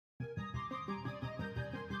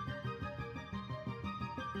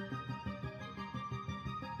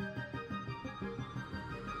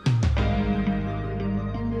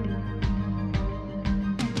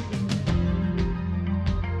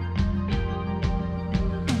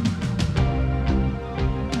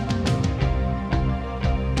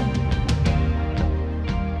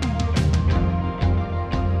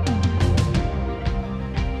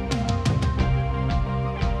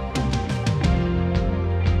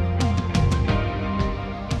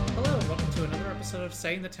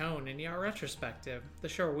Setting the Tone in our retrospective, the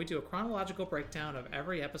show where we do a chronological breakdown of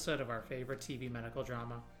every episode of our favorite TV medical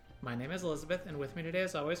drama. My name is Elizabeth, and with me today,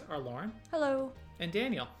 as always, are Lauren. Hello. And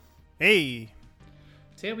Daniel. Hey.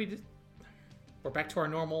 Today we're back to our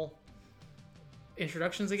normal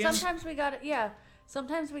introductions again. Sometimes we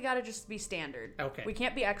gotta just be standard. Okay. We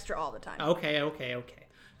can't be extra all the time. Okay.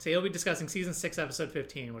 Today we'll be discussing Season 6, Episode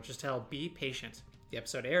 15, which is titled Be Patient. The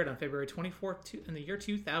episode aired on February 24th in the year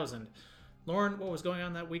 2000. Lauren, what was going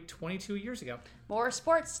on that week 22 years ago? More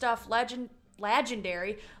sports stuff.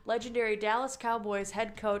 Legendary Dallas Cowboys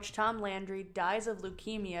head coach Tom Landry dies of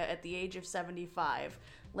leukemia at the age of 75.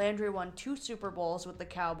 Landry won 2 Super Bowls with the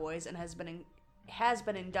Cowboys and has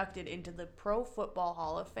been inducted into the Pro Football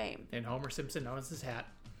Hall of Fame. And Homer Simpson owns his hat.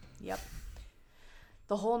 Yep.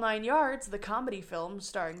 The Whole Nine Yards, the comedy film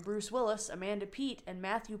starring Bruce Willis, Amanda Peet, and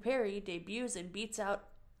Matthew Perry, debuts and beats out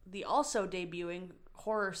the also debuting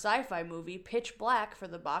horror sci-fi movie Pitch Black for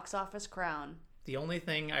the box office crown. The only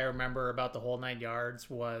thing I remember about The Whole Nine Yards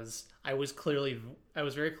was I was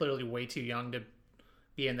very clearly way too young to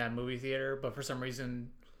be in that movie theater, but for some reason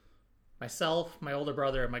myself, my older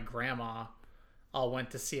brother, and my grandma all went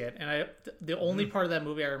to see it. And the only part of that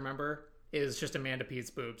movie I remember is just Amanda Peet's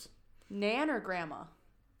boobs. Nan or grandma?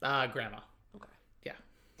 Grandma. Okay. Yeah.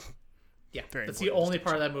 Yeah. Very That's the important only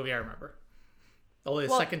part of that movie I remember. Only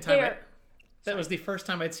the second time that was the first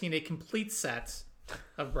time I'd seen a complete set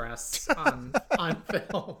of breasts on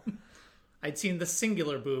film. I'd seen the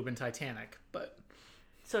singular boob in Titanic, but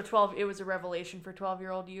So it was a revelation for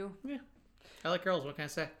 12-year-old you? yeah. I like girls, what can I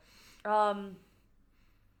say?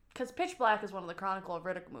 Because Pitch Black is one of the Chronicle of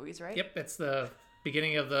Riddick movies, right? Yep, it's the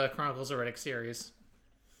beginning of the Chronicles of Riddick series.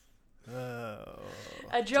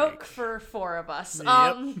 A joke for 4 of us.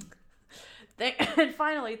 Yep. And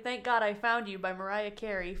finally, Thank God I Found You by Mariah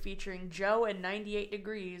Carey, featuring Joe and 98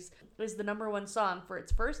 Degrees, is the #1 song for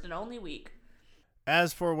its first and only week.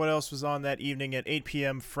 As for what else was on that evening at 8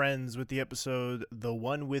 p.m., Friends with the episode The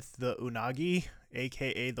One with the Unagi,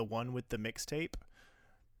 a.k.a. The One with the Mixtape.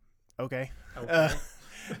 Okay.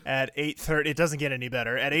 At 8:30, it doesn't get any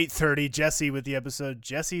better. At 8:30, Jesse with the episode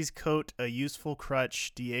Jesse's Coat, A Useful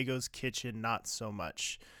Crutch, Diego's Kitchen, Not So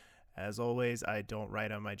Much. As always, I don't write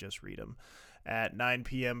them, I just read them. At 9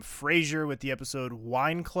 p.m., Frasier with the episode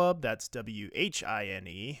Wine Club, that's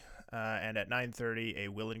WHINE. And at 9:30, a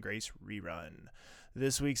Will and Grace rerun.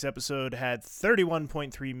 This week's episode had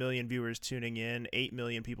 31.3 million viewers tuning in. 8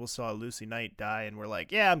 million people saw Lucy Knight die and were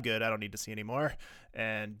like, yeah, I'm good, I don't need to see anymore.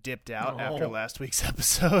 And dipped out after last week's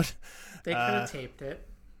episode. They could have taped it.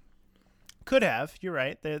 Could have. You're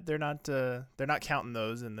right. They're not counting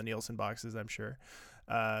those in the Nielsen boxes, I'm sure.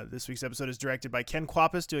 This week's episode is directed by Ken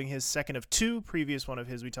Kwapis, doing his second of 2. Previous one of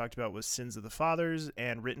his we talked about was Sins of the Fathers,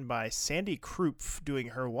 and written by Sandy Krupp, doing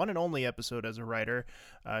her one and only episode as a writer.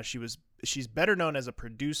 She's better known as a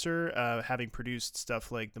producer, having produced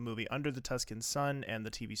stuff like the movie Under the Tuscan Sun and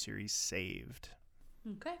the TV series Saved.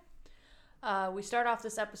 Okay. We start off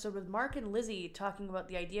this episode with Mark and Lizzie talking about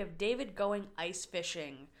the idea of David going ice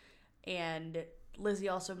fishing. And Lizzie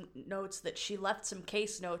also notes that she left some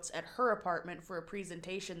case notes at her apartment for a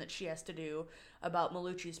presentation that she has to do about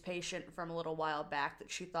Malucci's patient from a little while back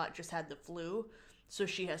that she thought just had the flu. So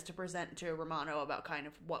she has to present to Romano about kind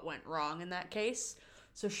of what went wrong in that case.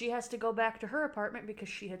 So she has to go back to her apartment because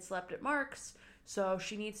she had slept at Mark's. So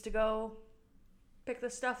she needs to go pick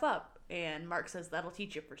this stuff up. And Mark says, that'll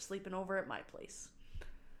teach you for sleeping over at my place.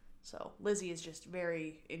 So Lizzie is just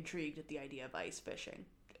very intrigued at the idea of ice fishing.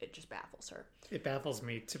 It just baffles her. It baffles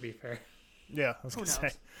me, to be fair. Yeah, I was going to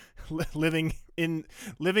say,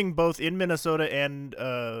 living both in Minnesota and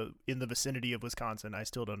in the vicinity of Wisconsin, I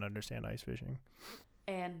still don't understand ice fishing.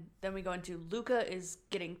 And then we go into Luca is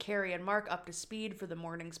getting Carrie and Mark up to speed for the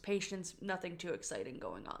morning's patients. Nothing too exciting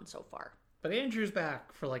going on so far. But Andrew's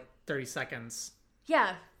back for like 30 seconds.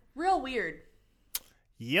 Yeah, real weird.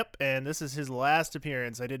 Yep, and this is his last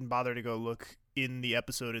appearance. I didn't bother to go look in the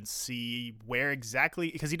episode and see where exactly,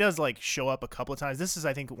 because he does like show up a couple of times. This is,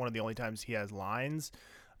 I think, one of the only times he has lines.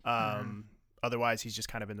 Otherwise, he's just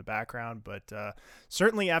kind of in the background. But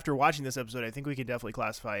certainly after watching this episode, I think we can definitely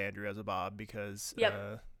classify Andrew as a Bob because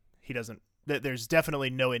he doesn't. There's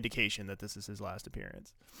definitely no indication that this is his last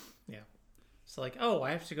appearance. Yeah. It's like, oh,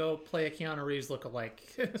 I have to go play a Keanu Reeves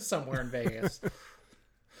lookalike somewhere in Vegas.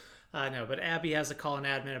 No, but Abby has a call in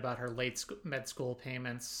admin about her late med school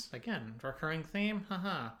payments. Again, recurring theme,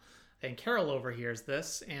 haha. And Carol overhears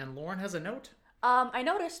this, and Lauren has a note. I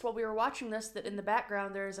noticed while we were watching this that in the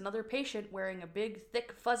background there's another patient wearing a big,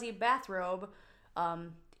 thick, fuzzy bathrobe,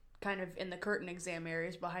 kind of in the curtain exam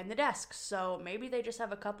areas behind the desks. So maybe they just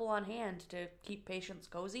have a couple on hand to keep patients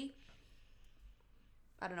cozy.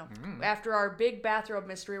 I don't know. After our big bathrobe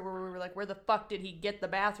mystery where we were like, where the fuck did he get the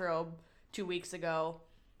bathrobe 2 weeks ago?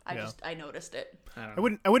 I noticed it. I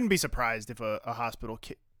wouldn't be surprised if a hospital,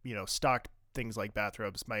 stocked things like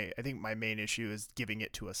bathrobes. I think my main issue is giving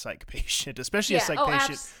it to a psych patient, especially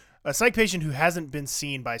a psych patient who hasn't been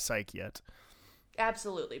seen by psych yet.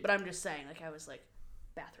 Absolutely, but I'm just saying, I was like,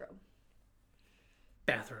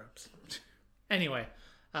 bathrobes. Anyway,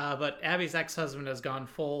 but Abby's ex-husband has gone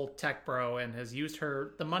full tech bro and has used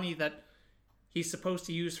the money that he's supposed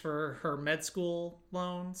to use for her med school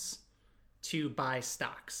loans to buy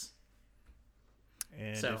stocks.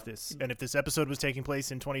 And if this episode was taking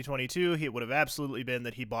place in 2022, it would have absolutely been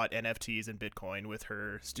that he bought NFTs and Bitcoin with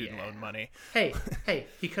her student loan money. Hey,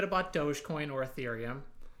 he could have bought Dogecoin or Ethereum.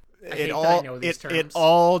 It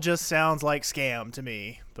all just sounds like scam to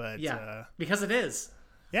me, but because it is.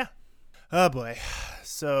 Yeah. Oh boy.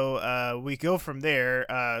 So we go from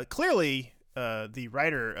there. Clearly, the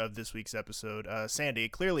writer of this week's episode, Sandy,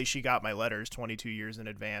 clearly she got my letters 22 years in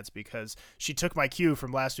advance because she took my cue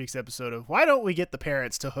from last week's episode of why don't we get the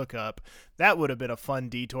parents to hook up? That would have been a fun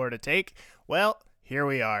detour to take. Well, here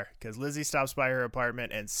we are, because Lizzie stops by her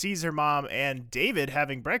apartment and sees her mom and David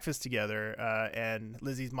having breakfast together, and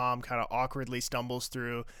Lizzie's mom kind of awkwardly stumbles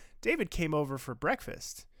through. David came over for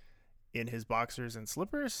breakfast in his boxers and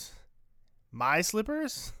slippers. My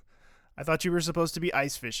slippers? I thought you were supposed to be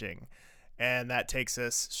ice fishing. And that takes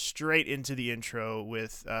us straight into the intro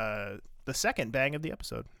with the second bang of the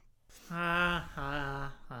episode. No,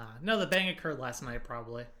 the bang occurred last night,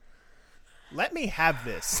 probably. Let me have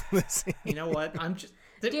this. You know what? I'm just...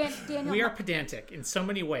 we are pedantic in so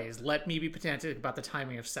many ways. Let me be pedantic about the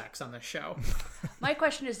timing of sex on this show. My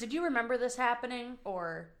question is, did you remember this happening,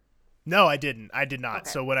 or... No, I didn't. I did not. Okay.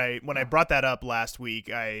 So when I brought that up last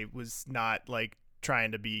week, I was not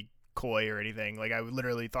trying to be coy or anything. I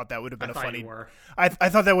literally thought that would have been I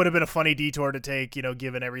thought that would have been a funny detour to take,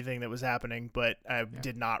 given everything that was happening, but I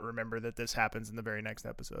did not remember that this happens in the very next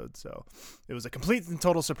episode. So it was a complete and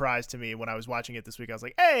total surprise to me when I was watching it this week. I was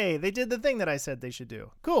like, hey, they did the thing that I said they should do.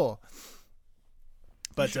 Cool.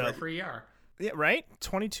 But for ER. Yeah, right?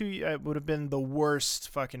 22 would have been the worst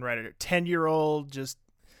fucking writer. 10-year-old just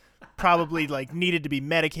probably needed to be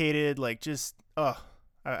medicated,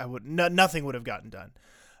 nothing would have gotten done.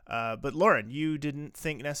 But Lauren, you didn't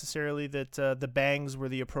think necessarily that the bangs were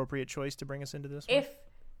the appropriate choice to bring us into this one?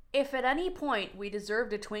 If at any point we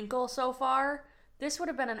deserved a twinkle so far, this would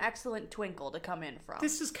have been an excellent twinkle to come in from.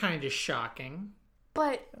 This is kind of shocking.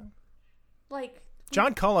 But,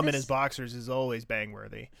 John Cullum in his boxers is always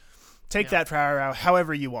bang-worthy. Take that for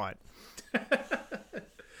however you want.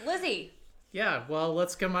 Lizzie. Yeah, well,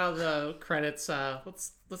 let's come out of the credits.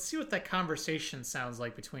 Let's see what that conversation sounds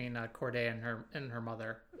like between Corday and her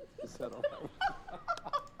mother.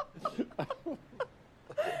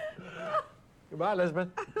 Goodbye, Elizabeth.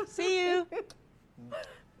 See you.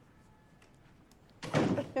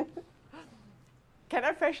 Can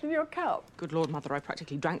I freshen your cup? Good Lord, Mother, I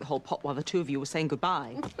practically drank the whole pot while the two of you were saying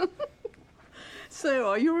goodbye. So,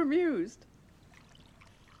 are you amused?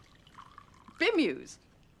 Bemused?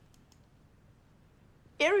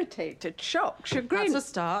 Irritated, shocked, chagrined. That's a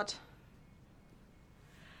start.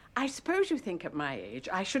 I suppose you think at my age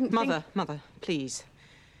I shouldn't Mother, please.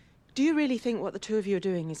 Do you really think what the two of you are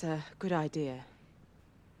doing is a good idea?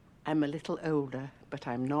 I'm a little older, but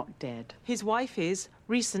I'm not dead. His wife is,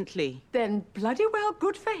 recently. Then bloody well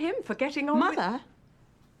good for him for getting on Mother?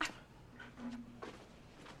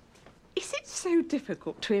 Is it so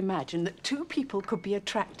difficult to imagine that two people could be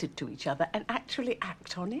attracted to each other and actually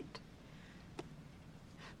act on it?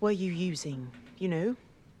 Were you using,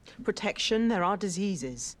 protection? There are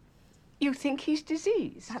diseases. You think he's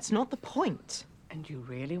diseased? That's not the point. And you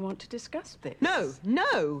really want to discuss this?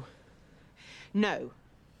 No.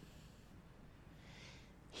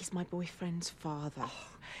 He's my boyfriend's father. Oh,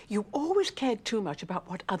 you always cared too much about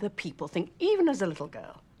what other people think, even as a little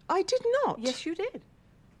girl. I did not. Yes, you did.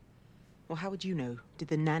 Well, how would you know? Did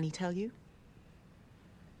the nanny tell you?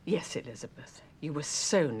 Yes, Elizabeth. You were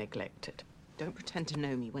so neglected. Don't pretend to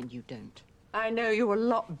know me when you don't. I know you a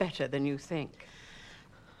lot better than you think.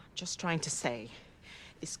 Just trying to say,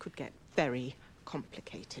 this could get very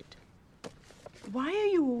complicated. Why are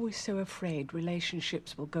you always so afraid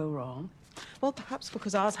relationships will go wrong? Well, perhaps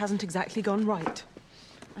because ours hasn't exactly gone right.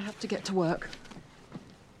 I have to get to work.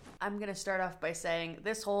 I'm going to start off by saying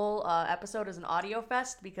this whole episode is an audio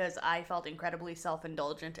fest because I felt incredibly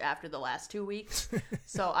self-indulgent after the last 2 weeks.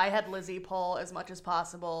 So I had Lizzie pull as much as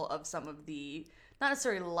possible of some of the, not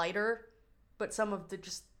necessarily lighter, but some of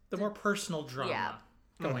the more personal drama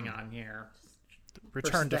going on here.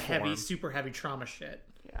 Return to the form. super heavy trauma shit.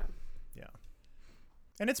 Yeah.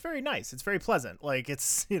 And it's very nice. It's very pleasant. Like,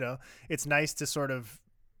 it's, it's nice to sort of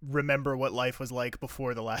remember what life was like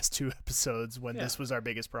before the last 2 episodes when this was our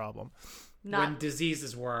biggest problem. When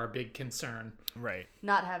diseases were our big concern. Right.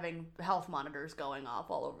 Not having health monitors going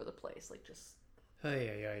off all over the place. Like, just... How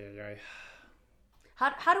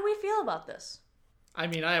do we feel about this? I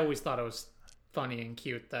mean, I always thought it was funny and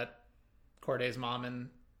cute that Corday's mom and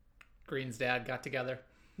Green's dad got together.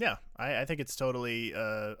 Yeah, I think it's totally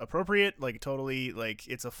appropriate. Like, totally, like,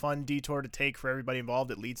 it's a fun detour to take for everybody involved.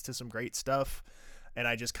 It leads to some great stuff. And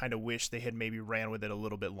I just kind of wish they had maybe ran with it a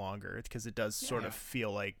little bit longer, because it does sort of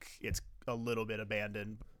feel like it's a little bit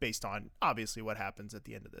abandoned based on, obviously, what happens at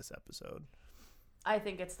the end of this episode. I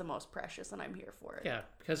think it's the most precious, and I'm here for it. Yeah,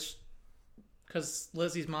 because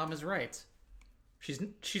Lizzie's mom is right.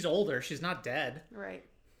 She's older. She's not dead. Right.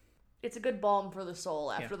 It's a good balm for the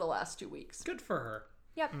soul after the last 2 weeks. Good for her.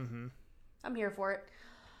 Yep. Mm-hmm. I'm here for it.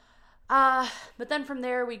 But then from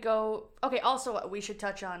there we go... Okay, also we should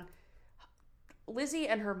touch on Lizzie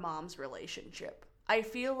and her mom's relationship. I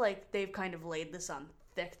feel like they've kind of laid this on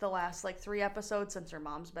thick the last 3 episodes since her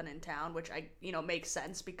mom's been in town, which makes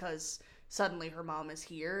sense because suddenly her mom is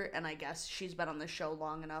here, and I guess she's been on the show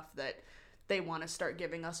long enough that they want to start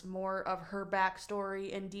giving us more of her backstory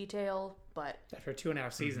in detail. But after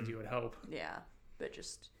 2.5 seasons, you would hope. Yeah, but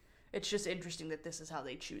it's just interesting that this is how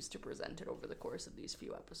they choose to present it over the course of these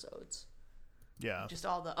few episodes. Yeah. Just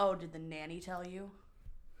all the, did the nanny tell you?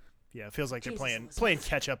 Yeah, it feels like they're playing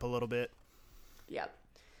catch up a little bit. Yep.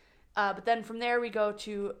 But then from there we go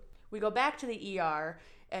back to the ER,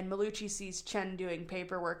 and Malucci sees Chen doing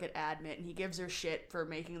paperwork at Admit, and he gives her shit for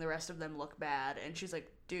making the rest of them look bad. And she's like,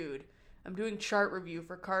 dude, I'm doing chart review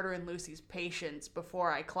for Carter and Lucy's patients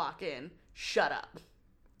before I clock in. Shut up.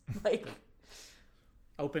 Like...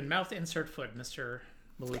 Open mouth, insert foot, Mr.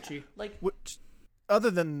 Malucci. Yeah, like... Which,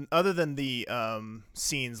 other than the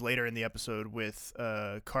scenes later in the episode with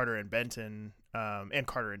Carter and Benton, and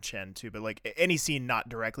Carter and Chen too, but like any scene not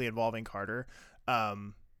directly involving Carter,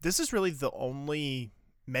 this is really the only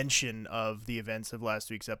mention of the events of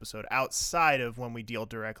last week's episode outside of when we deal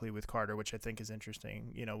directly with Carter, which I think is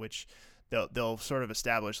interesting, which they'll sort of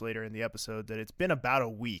establish later in the episode that it's been about a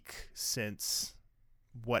week since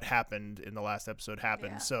what happened in the last episode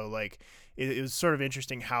happened. Yeah. So like it was sort of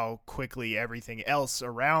interesting how quickly everything else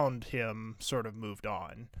around him sort of moved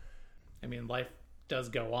on. I mean, life does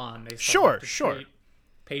go on. They sure.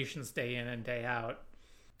 Patients day in and day out.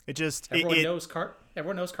 It just everyone knows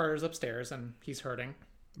Carter's upstairs and he's hurting.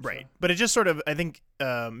 Right. So. But it just sort of, I think,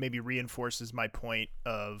 maybe reinforces my point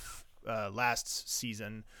of last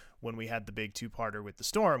season when we had the big 2-parter with the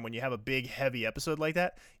Storm. When you have a big, heavy episode like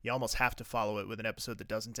that, you almost have to follow it with an episode that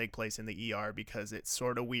doesn't take place in the ER, because it's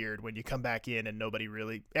sort of weird when you come back in and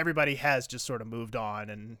everybody has just sort of moved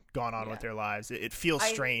on and gone on with their lives. It feels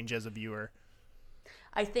strange as a viewer.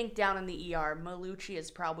 I think down in the ER, Malucci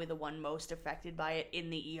is probably the one most affected by it in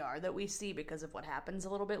the ER that we see because of what happens a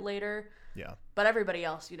little bit later. Yeah. But everybody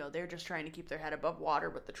else, they're just trying to keep their head above water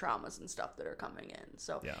with the traumas and stuff that are coming in.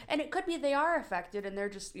 So, and it could be they are affected and they're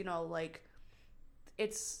just, like,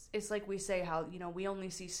 it's like we say how, we only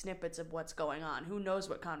see snippets of what's going on. Who knows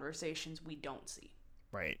what conversations we don't see.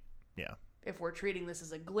 Right. Yeah. If we're treating this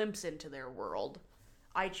as a glimpse into their world,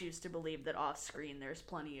 I choose to believe that off screen there's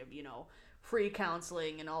plenty of, free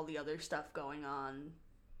counseling and all the other stuff going on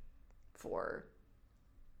for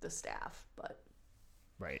the staff, but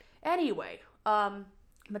right. Anyway,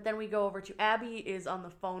 but then we go over to Abby is on the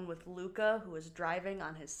phone with Luca, who is driving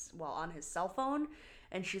on his cell phone,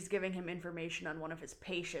 and she's giving him information on one of his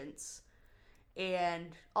patients, and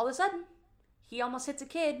all of a sudden he almost hits a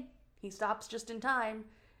kid. He stops just in time,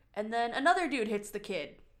 and then another dude hits the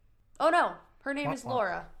kid. Oh no, her name is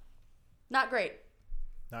Laura. Not great.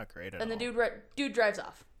 Not great at all. And the dude drives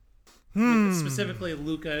off. Specifically,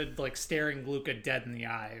 Luca, like, staring Luca dead in the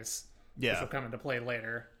eyes. Yeah. Which will come into play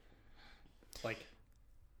later. Like,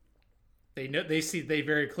 they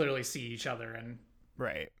very clearly see each other, and...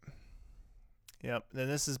 Right. Yep. Then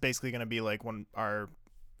this is basically going to be like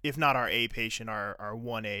if not our A patient, our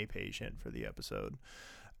 1A patient for the episode.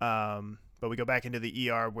 But we go back into the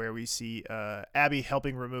ER where we see Abby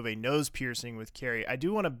helping remove a nose piercing with Carrie. I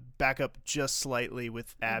do want to back up just slightly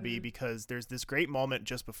with Abby because there's this great moment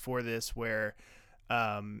just before this where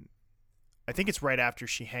I think it's right after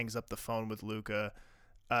she hangs up the phone with Luca.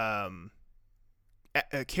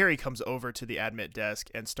 Carrie comes over to the admit desk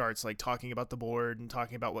and starts like talking about the board and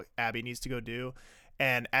talking about what Abby needs to go do.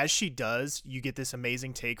 And as she does, you get this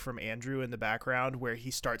amazing take from Andrew in the background where he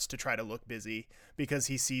starts to try to look busy because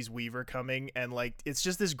he sees Weaver coming. And like, it's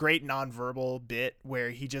just this great nonverbal bit where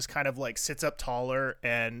he just kind of like sits up taller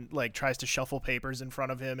and like tries to shuffle papers in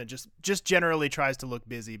front of him and just generally tries to look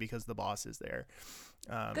busy because the boss is there.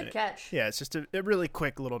 Good catch. It's just a really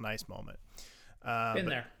quick little nice moment. Been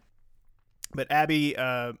there. But Abby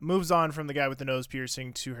moves on from the guy with the nose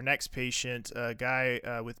piercing to her next patient, a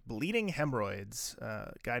guy with bleeding hemorrhoids,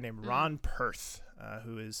 a guy named Ron Perth,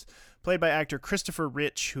 who is played by actor Christopher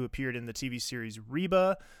Rich, who appeared in the TV series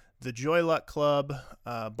Reba, The Joy Luck Club,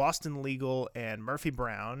 Boston Legal, and Murphy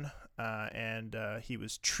Brown. And he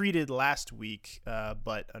was treated last week,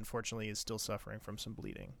 but unfortunately is still suffering from some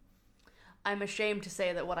bleeding. I'm ashamed to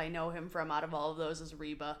say that what I know him from out of all of those is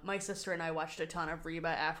Reba. My sister and I watched a ton of Reba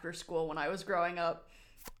after school when I was growing up.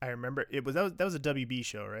 I remember that was a WB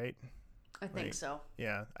show, right? I think so.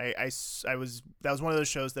 Yeah, I was that was one of those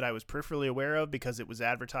shows that I was peripherally aware of because it was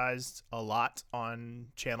advertised a lot on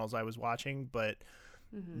channels I was watching, but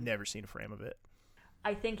never seen a frame of it.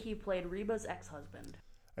 I think he played Reba's ex-husband.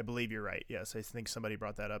 I believe you're right. Yes, I think somebody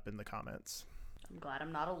brought that up in the comments. I'm glad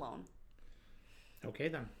I'm not alone. Okay,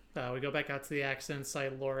 then. We go back out to the accident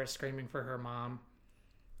site. Laura is screaming for her mom.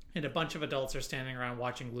 And a bunch of adults are standing around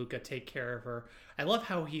watching Luca take care of her. I love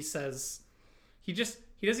how he says... He doesn't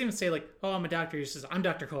even say, like, oh, I'm a doctor. He says, I'm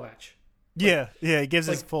Dr. Kovac. Yeah, he gives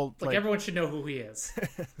his full... Like, everyone should know who he is.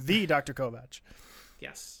 The Dr. Kovac.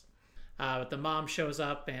 Yes. But the mom shows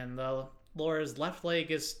up, and Laura's left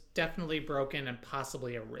leg is definitely broken and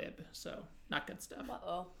possibly a rib. So, not good stuff.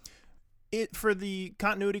 Uh-oh. For the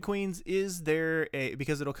continuity queens, is there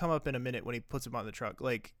because it'll come up in a minute when he puts him on the truck,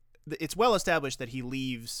 like it's well established that he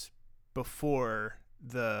leaves before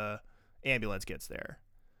the ambulance gets there.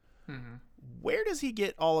 Where does he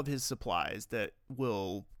get all of his supplies that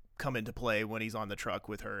will come into play when he's on the truck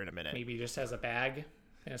with her in a minute? Maybe he just has a bag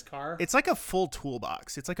in his car. It's like a full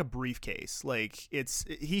toolbox. It's like a briefcase. Like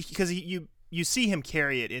because you see him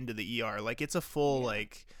carry it into the ER. Like it's a full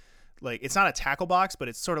like it's not a tackle box, but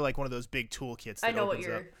it's sort of like one of those big toolkits that I know opens what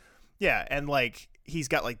you're... up. Yeah, and like he's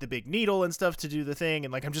got like the big needle and stuff to do the thing,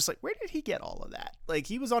 and like I'm just like, where did he get all of that? Like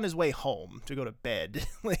he was on his way home to go to bed.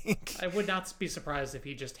 Like I would not be surprised if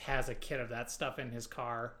he just has a kit of that stuff in his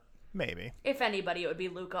car. Maybe. If anybody, it would be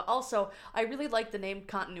Luca. Also, I really like the name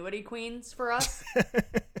Continuity Queens for us.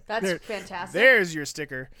 That's fantastic. There's your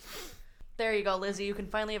sticker. There you go, Lizzie. You can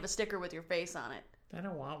finally have a sticker with your face on it. I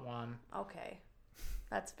don't want one. Okay.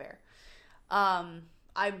 That's fair. I'm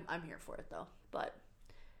here for it though. But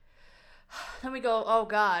then we go, oh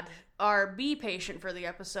God, our B patient for the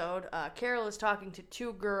episode, Carol is talking to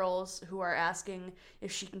two girls who are asking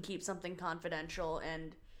if she can keep something confidential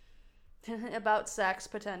and about sex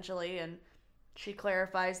potentially, and she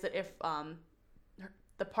clarifies that if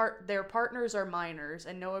their partners are minors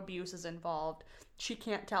and no abuse is involved, she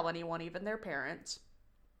can't tell anyone, even their parents.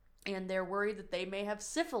 And they're worried that they may have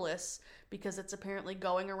syphilis because it's apparently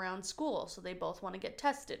going around school. So they both want to get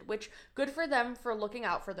tested, which good for them for looking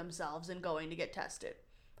out for themselves and going to get tested.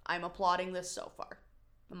 I'm applauding this so far.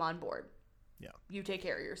 I'm on board. Yeah. You take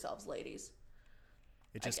care of yourselves, ladies.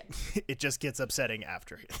 It just gets upsetting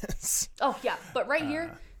after this. Oh, yeah. But right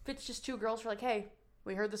here, if it's just two girls who are like, hey,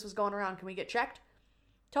 we heard this was going around. Can we get checked?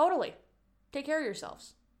 Totally. Take care of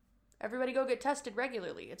yourselves. Everybody go get tested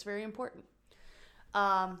regularly. It's very important.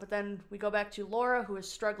 But then we go back to Laura, who is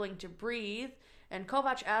struggling to breathe, and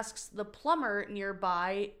Kovac asks the plumber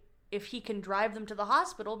nearby if he can drive them to the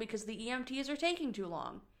hospital because the EMTs are taking too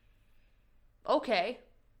long. Okay,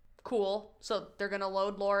 cool. So they're going to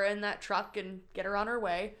load Laura in that truck and get her on her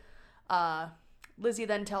way. Lizzie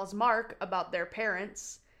then tells Mark about their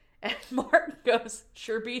parents, and Mark goes,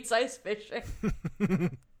 sure beats ice fishing.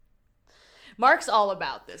 Mark's all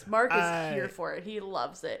about this. Mark is here for it. He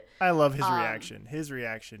loves it. I love his reaction. His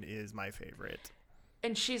reaction is my favorite.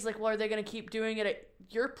 And she's like, well, are they going to keep doing it at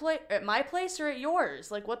your place, at my place, or at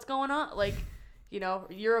yours? Like, what's going on? Like,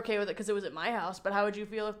 you're okay with it because it was at my house, but how would you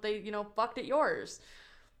feel if they, fucked at yours?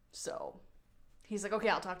 So he's like, okay,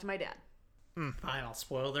 I'll talk to my dad. Fine, I'll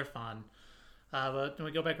spoil their fun. But when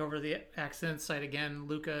we go back over to the accident site again,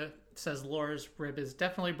 Luca says Laura's rib is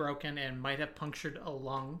definitely broken and might have punctured a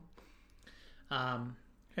lung.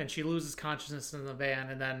 And she loses consciousness in the van,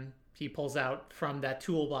 and then he pulls out from that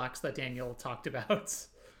toolbox that Daniel talked about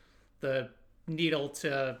the needle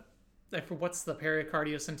to, what's the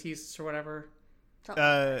pericardiocentesis or whatever?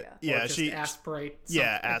 Yeah, or just aspirate. To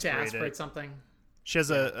aspirate something. She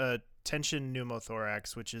has a tension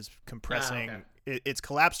pneumothorax, which is compressing. It's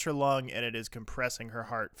collapsed her lung, and it is compressing her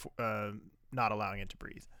heart, not allowing it to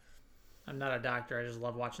breathe. I'm not a doctor. I just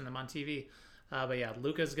love watching them on TV. But yeah,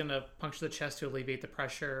 Luca's going to puncture the chest to alleviate the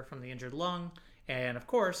pressure from the injured lung. And of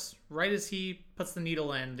course, right as he puts the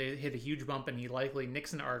needle in, they hit a huge bump and he likely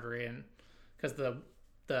nicks an artery, and because the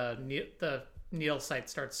needle site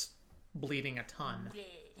starts bleeding a ton.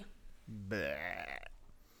 Bleh.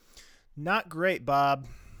 Not great, Bob.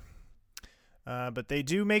 But they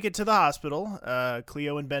do make it to the hospital.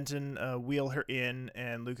 Cleo and Benton wheel her in,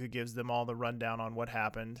 and Luca gives them all the rundown on what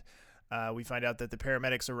happened. We find out that the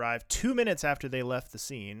paramedics arrived 2 minutes after they left the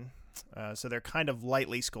scene. So they're kind of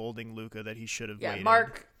lightly scolding Luca that he should have waited.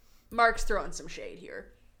 Mark's throwing some shade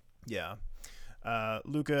here. Yeah.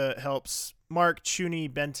 Luca helps Mark,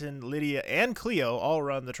 Chuni, Benton, Lydia, and Cleo all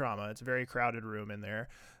run the trauma. It's a very crowded room in there.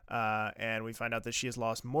 And we find out that she has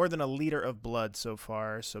lost more than a liter of blood so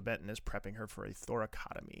far, so Benton is prepping her for a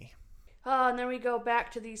thoracotomy. And then we go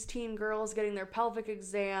back to these teen girls getting their pelvic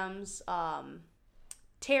exams.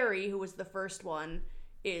 Terry, who was the first one,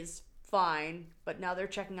 is fine, but now they're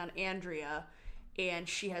checking on Andrea, and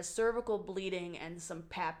she has cervical bleeding and some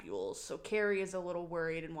papules, so Carrie is a little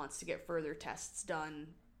worried and wants to get further tests done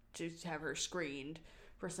to have her screened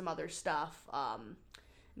for some other stuff. And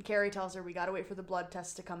Carrie tells her, we gotta wait for the blood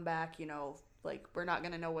tests to come back, we're not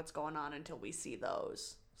gonna know what's going on until we see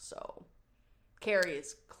those. So Carrie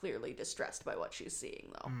is clearly distressed by what she's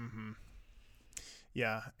seeing, though. Mm-hmm.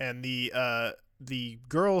 Yeah, and the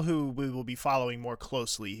girl who we will be following more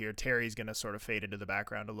closely here, Terry's going to sort of fade into the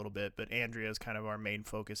background a little bit, but Andrea is kind of our main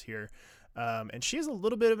focus here. And she is a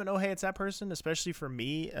little bit of an oh, hey, it's that person, especially for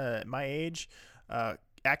me at my age.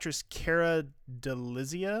 Actress Cara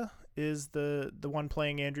Delizia is the one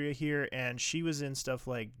playing Andrea here, and she was in stuff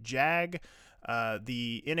like Jag,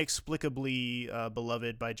 the inexplicably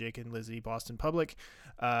beloved by Jake and Lizzie Boston Public,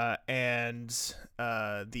 and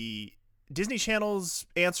the Disney Channel's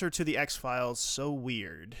answer to the X-Files, So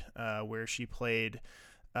Weird, where she played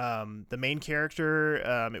the main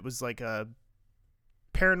character. It was like a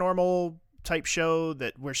paranormal type show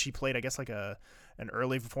where she played, I guess, like an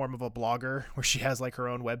early form of a blogger, where she has like her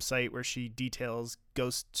own website where she details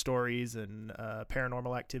ghost stories and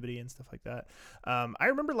paranormal activity and stuff like that. I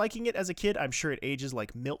remember liking it as a kid. I'm sure it ages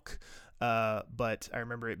like milk. But I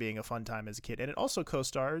remember it being a fun time as a kid. And it also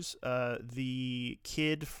co-stars the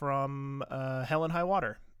kid from Hell and High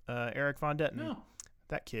Water, Eric Von Detten. Oh.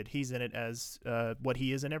 That kid. He's in it as what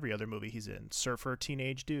he is in every other movie he's in. Surfer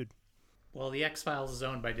teenage dude. Well, the X-Files is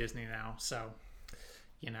owned by Disney now, so,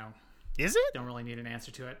 Is it? don't really need an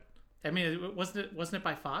answer to it. I mean, wasn't it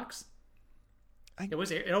by Fox? It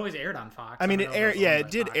always aired on Fox. I mean,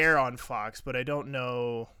 it did Fox. air on Fox, but I don't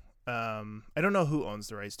know. I don't know who owns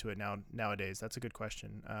the rights to it nowadays. That's a good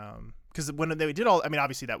question. Because when they did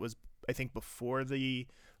obviously that was, I think, before the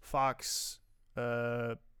Fox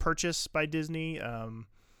purchase by Disney.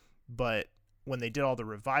 But when they did all the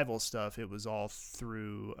revival stuff, it was all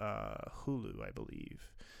through Hulu, I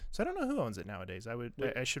believe. So I don't know who owns it nowadays.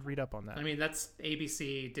 I should read up on that. I mean, that's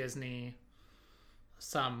ABC, Disney.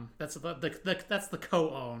 That's the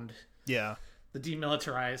co-owned. Yeah. The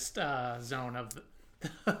demilitarized zone of the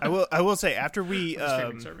I will say, after we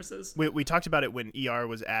streaming services. We talked about it when ER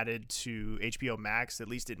was added to HBO Max. At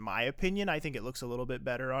least in my opinion, I think it looks a little bit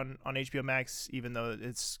better on HBO Max, even though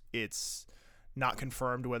it's not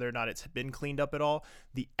confirmed whether or not it's been cleaned up at all.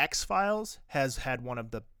 The X-Files has had one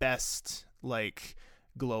of the best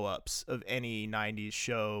glow ups of any 90s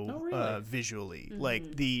show visually. Mm-hmm.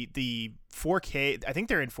 Like the 4K, I think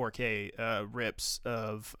they're in 4K rips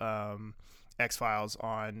of X-Files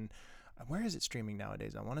on. Where is it streaming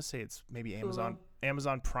nowadays? I want to say it's maybe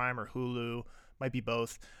Amazon Prime or Hulu. Might be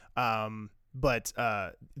both. But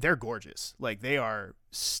they're gorgeous. Like, they are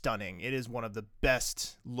stunning. It is one of the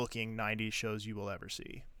best looking 90s shows you will ever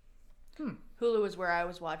see. Hulu is where I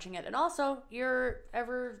was watching it. And also, your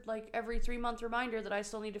every 3-month reminder that I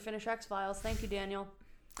still need to finish X-Files. Thank you, Daniel.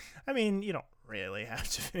 I mean, you don't really have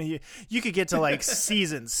to. You could get to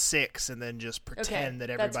season 6 and then just pretend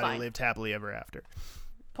that everybody lived happily ever after.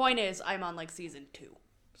 Point is, I'm on season 2.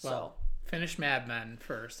 Well, finish Mad Men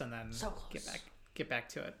first, and then get back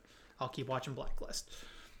to it. I'll keep watching Blacklist.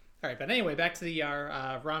 All right, but anyway, back to the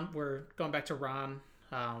ER. Ron, we're going back to Ron.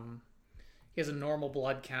 He has a normal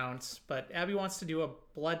blood count, but Abby wants to do a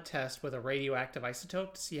blood test with a radioactive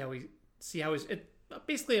isotope to see how he's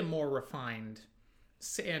basically a more refined.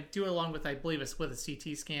 And do it along with, I believe it's with a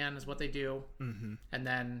CT scan is what they do, and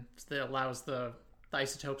then the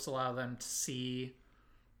isotopes allow them to see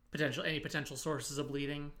any potential sources of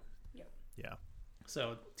bleeding. Yeah.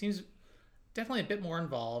 So it seems definitely a bit more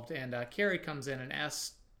involved. And Carrie comes in and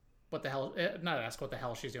asks what the hell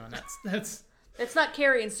she's doing. That's it's not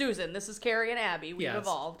Carrie and Susan. This is Carrie and Abby. We've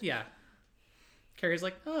evolved. Yeah. Carrie's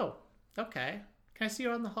like, oh, okay, can I see you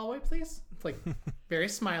out in the hallway, please? Like, very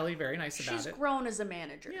smiley, very nice about it. She's grown as a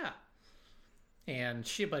manager. Yeah. And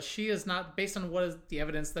she is not, based on what is the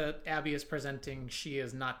evidence that Abby is presenting, she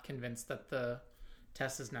is not convinced that the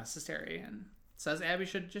test is necessary, and says Abby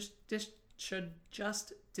should just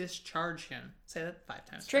discharge him. Say that 5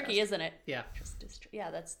 times. It's tricky, isn't it? Yeah. Yeah,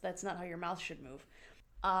 that's not how your mouth should move.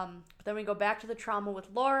 But then we go back to the trauma with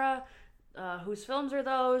Laura. Whose films are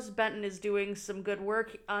those? Benton is doing some good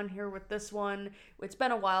work on here with this one. It's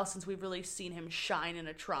been a while since we've really seen him shine in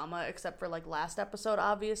a trauma, except for like last episode,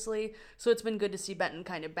 obviously. So it's been good to see Benton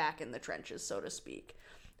kind of back in the trenches, so to speak.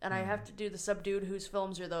 And I have to do the subdued whose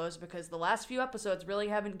films are those because the last few episodes really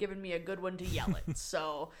haven't given me a good one to yell at.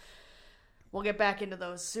 So we'll get back into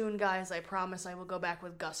those soon, guys. I promise I will go back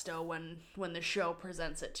with gusto when the show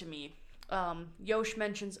presents it to me. Yosh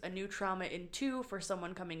mentions a new trauma in 2 for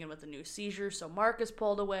someone coming in with a new seizure, so Mark is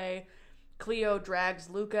pulled away. Cleo drags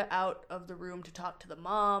Luca out of the room to talk to the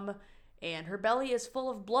mom, and her belly is full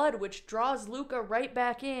of blood, which draws Luca right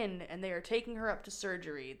back in, and they are taking her up to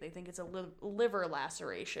surgery. They think it's a liver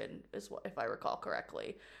laceration, if I recall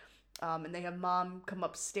correctly. And they have mom come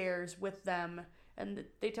upstairs with them, and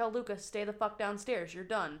they tell Luca, stay the fuck downstairs, you're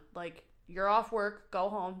done. Like, you're off work, go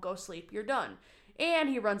home, go sleep, you're done. And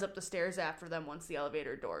he runs up the stairs after them once the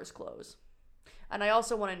elevator doors close. And I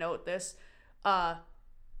also want to note this. Gran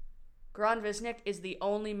Visnik is the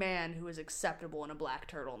only man who is acceptable in a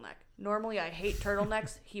black turtleneck. Normally, I hate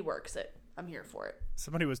turtlenecks. He works it. I'm here for it.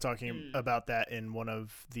 Somebody was talking about that in one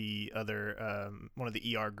of the other one of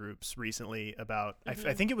the ER groups recently about I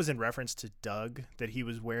think it was in reference to Doug that he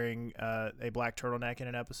was wearing a black turtleneck in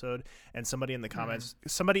an episode, and somebody in the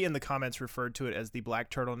comments referred to it as the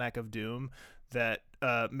black turtleneck of doom that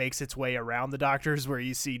makes its way around the doctors, where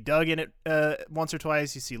you see Doug in it once or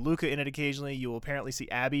twice, you see Luca in it occasionally, you will apparently see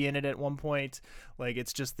Abby in it at one point. Like,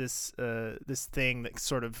 it's just this thing that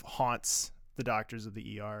sort of haunts the doctors of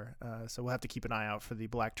the ER. So we'll have to keep an eye out for the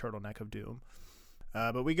black turtleneck of doom.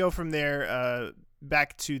 But we go from there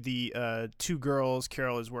back to the 2 girls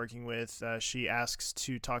Carol is working with. She asks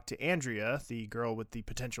to talk to Andrea, the girl with the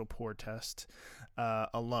potential poor test,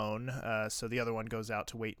 alone. So the other one goes out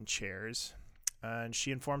to wait in chairs. And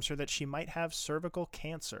she informs her that she might have cervical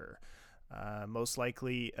cancer. Most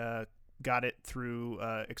likely got it through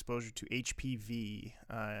exposure to HPV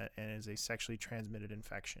and is a sexually transmitted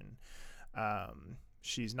infection.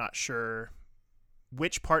 She's not sure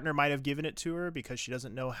which partner might have given it to her because she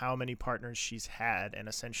doesn't know how many partners she's had, and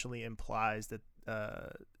essentially implies that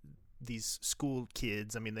these school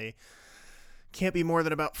kids, I mean, they can't be more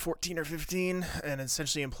than about 14 or 15, and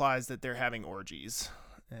essentially implies that they're having orgies.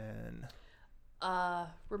 And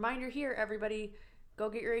reminder here, everybody, go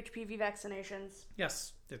get your HPV vaccinations.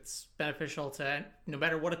 Yes, it's beneficial to no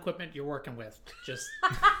matter what equipment you're working with. Just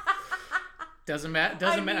doesn't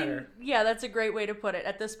matter. Yeah, that's a great way to put it.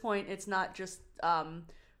 At this point, it's not just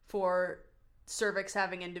for cervix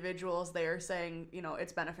having individuals. They are saying,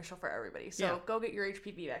 it's beneficial for everybody. So go get your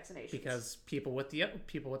HPV vaccinations. Because people with the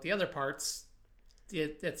other parts,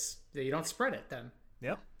 it's you don't spread it then.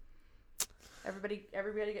 Yep. Everybody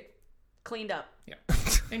get cleaned up. Yeah.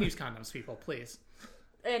 And use condoms, people, please.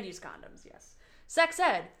 And use condoms, yes. Sex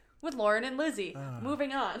Ed with Lauren and Lizzie.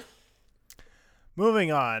 Moving on.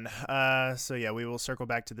 So yeah, we will circle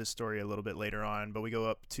back to this story a little bit later on, but we go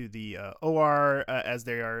up to the OR as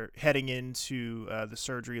they are heading into the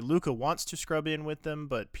surgery. Luca wants to scrub in with them,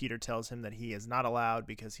 but Peter tells him that he is not allowed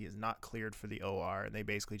because he is not cleared for the OR, and they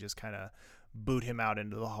basically just kind of boot him out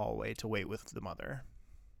into the hallway to wait with the mother.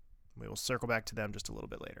 We will circle back to them just a little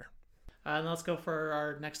bit later. And let's go for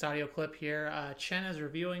our next audio clip here. Chen is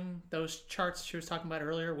reviewing those charts she was talking about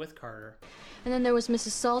earlier with Carter. And then there was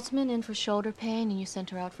Mrs. Saltzman in for shoulder pain, and you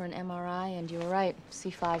sent her out for an MRI, and you were right,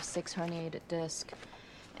 C5-6 herniated disc.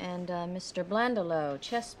 And Mr. Blandelow,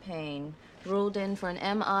 chest pain, ruled in for an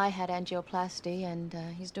MI, had angioplasty, and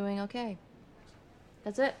he's doing okay.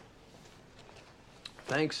 That's it.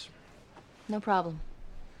 Thanks. No problem.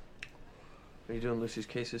 Are you doing Lucy's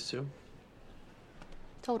cases too?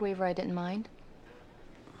 Told Weaver I didn't mind.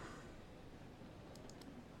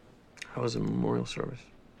 How was the memorial service?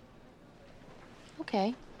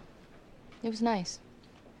 Okay. It was nice.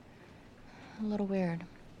 A little weird.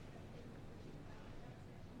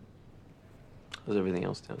 How's everything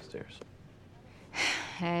else downstairs?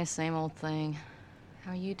 Hey, same old thing.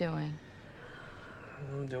 How are you doing?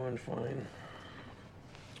 I'm doing fine.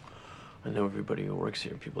 I know everybody who works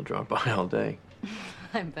here. People drop by all day.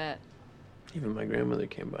 I bet. Even my grandmother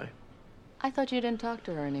came by. I thought you didn't talk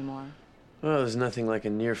to her anymore. Well, there's nothing like a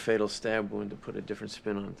near-fatal stab wound to put a different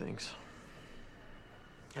spin on things.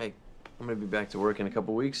 Hey, I'm gonna be back to work in a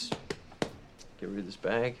couple weeks. get rid of this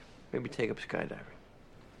bag, maybe take up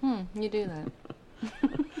skydiving. You do that.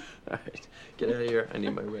 All right, get out of here. I need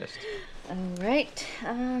my rest. All right.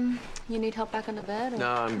 You need help back on the bed? Or...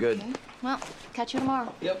 No, I'm good. Okay. Well, catch you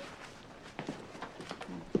tomorrow. Yep.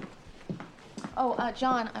 Oh,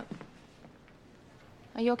 John,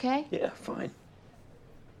 are you okay? Yeah, fine.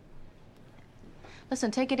 Listen,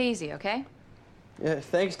 take it easy, okay? Yeah,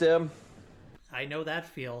 thanks, Deb. I know that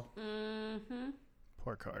feel.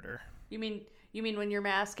 Poor Carter. You mean when you're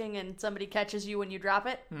masking and somebody catches you when you drop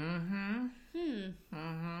it? I'm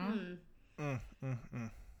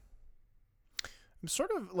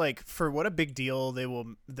sort of like, for what a big deal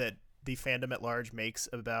that the fandom at large makes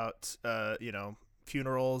about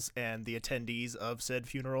funerals and the attendees of said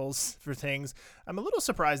funerals for things, I'm a little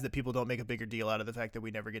surprised that people don't make a bigger deal out of the fact that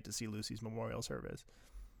we never get to see Lucy's memorial service.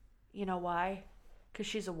 You know why? Because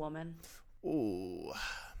she's a woman. Ooh.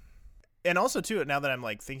 And also, too, now that I'm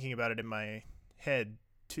like thinking about it in my head,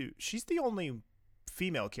 too, she's the only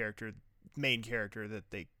female main character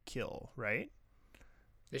that they kill, right?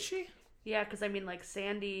 Is she? Yeah, because I mean, like,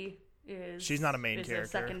 Sandy is... She's not a main is character. a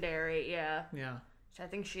secondary, yeah. Yeah. I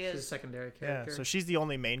think she She's a is. secondary character. Yeah, so she's the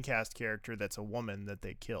only main cast character that's a woman that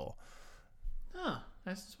they kill. Oh,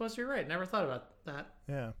 I suppose you're right. Never thought about that.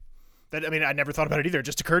 Yeah. I never thought about it either. It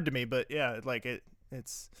just occurred to me, but yeah, like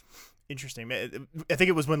it's interesting. I think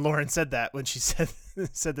it was when Lauren said that, when she said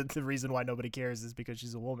that the reason why nobody cares is because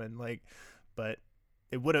she's a woman. Like, but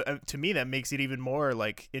it would have, to me, that makes it even more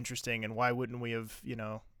like interesting. And why wouldn't we have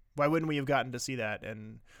gotten to see that?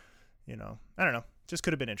 And I don't know, just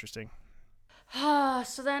could have been interesting.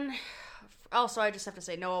 So then, also, I just have to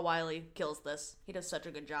say, Noah Wiley kills this. He does such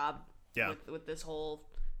a good job with this whole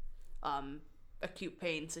acute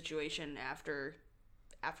pain situation after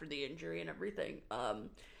the injury and everything.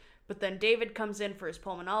 But then David comes in for his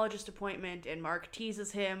pulmonologist appointment, and Mark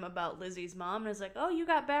teases him about Lizzie's mom, and is like, oh, you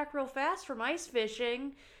got back real fast from ice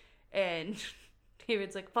fishing. And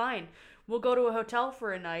David's like, fine, we'll go to a hotel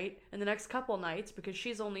for a night and the next couple nights because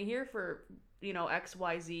she's only here for...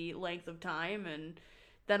 XYZ length of time, and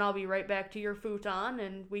then I'll be right back to your futon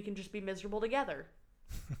and we can just be miserable together.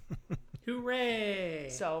 Hooray!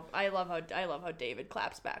 So I love how David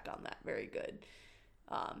claps back on that. Very good.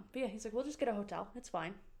 But yeah, he's like, we'll just get a hotel. It's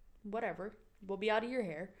fine. Whatever. We'll be out of your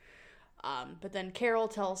hair. But then Carol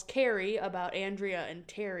tells Carrie about Andrea and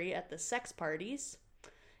Terry at the sex parties.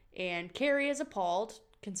 And Carrie is appalled,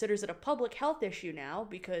 considers it a public health issue now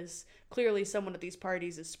because clearly someone at these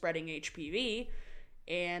parties is spreading HPV,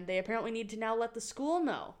 and they apparently need to now let the school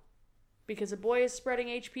know because a boy is spreading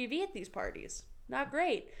HPV at these parties. Not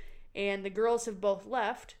great. And the girls have both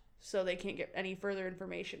left, so they can't get any further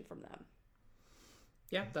information from them.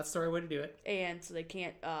 Yeah, that's the right way to do it. And so they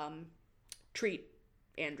can't treat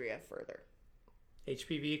Andrea further.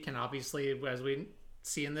 HPV can obviously, as we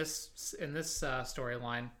see in this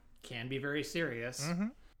storyline, can be very serious.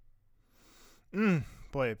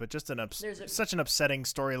 Boy, but just such an upsetting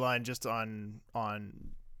storyline just on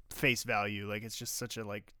face value. Like, it's just such a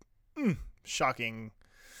shocking.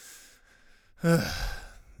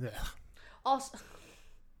 Also,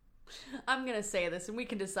 I'm gonna say this, and we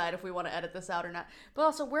can decide if we want to edit this out or not. But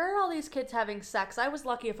also, where are all these kids having sex? I was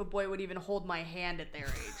lucky if a boy would even hold my hand at their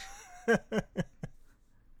age.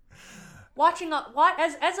 Watching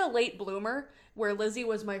as a late bloomer, where Lizzie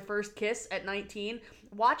was my first kiss at 19,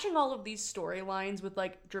 watching all of these storylines with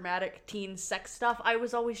like dramatic teen sex stuff, I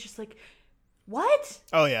was always just like, "What?"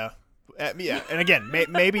 Oh yeah, yeah. And again,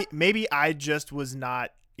 maybe I just was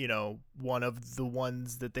not, one of the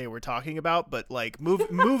ones that they were talking about, but like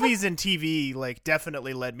movies and TV like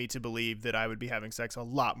definitely led me to believe that I would be having sex a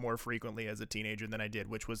lot more frequently as a teenager than I did,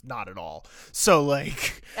 which was not at all. So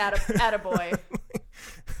like, attaboy.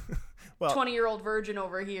 Well, 20-year-old virgin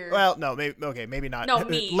over here. Well, no, maybe not. No,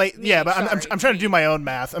 me. Yeah, but I'm trying to do my own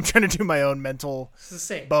math. I'm trying to do my own mental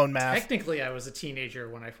bone math. Technically, I was a teenager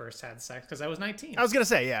when I first had sex because I was 19. I was gonna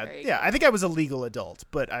say, yeah. I think I was a legal adult,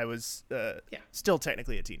 but I was still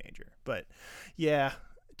technically a teenager. But yeah,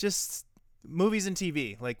 just movies and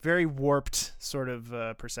TV, like very warped sort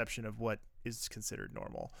of perception of what is considered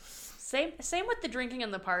normal. Same with the drinking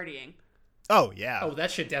and the partying. Oh, yeah. Oh,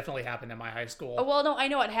 that shit definitely happened in my high school. Oh, well, no, I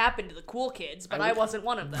know it happened to the cool kids, but I wasn't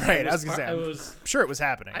one of them. Right, I was going to say, I'm sure it was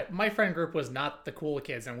happening. My friend group was not the cool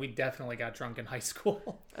kids, and we definitely got drunk in high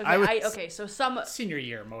school. Okay, so some... Senior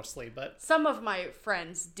year, mostly, but... Some of my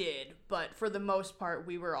friends did, but for the most part,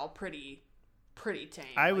 we were all pretty pretty tame.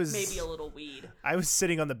 I Like, was maybe a little weed. I was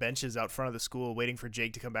sitting on the benches out front of the school waiting for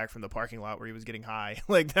Jake to come back from the parking lot where he was getting high.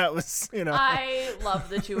 Like that was, I love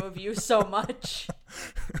the two of you so much.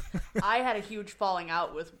 I had a huge falling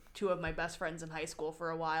out with two of my best friends in high school for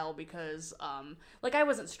a while because, like, I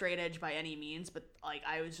wasn't straight edge by any means, but, like,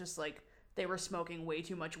 I was just, like, they were smoking way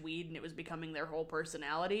too much weed and it was becoming their whole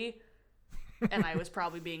personality. And I was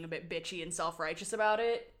probably being a bit bitchy and self-righteous about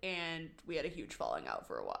it, and we had a huge falling out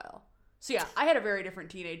for a while. So yeah, I had a very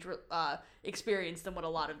different teenage experience than what a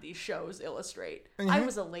lot of these shows illustrate. I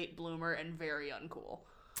was a late bloomer and very uncool.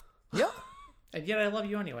 Yep. And yet I love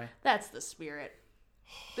you anyway. That's the spirit.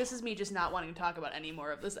 This is me just not wanting to talk about any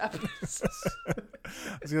more of this episode.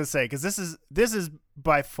 I was gonna say, because this is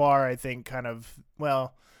by far, I think, kind of,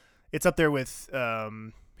 well, it's up there with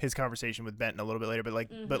his conversation with Benton a little bit later,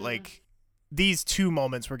 but like these two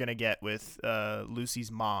moments we're gonna get with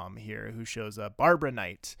Lucy's mom here, who shows up, Barbara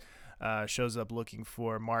Knight, shows up looking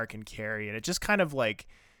for Mark and Carrie, and it just kind of like,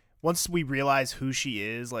 once we realize who she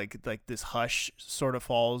is, like this hush sort of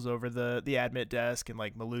falls over the admit desk, and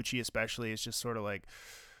like Malucci especially is just sort of like,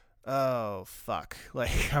 oh fuck,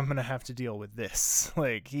 like I'm gonna have to deal with this.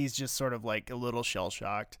 Like he's just sort of like a little shell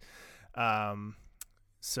shocked.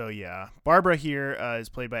 So yeah, Barbara here is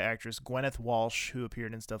played by actress Gwyneth Walsh, who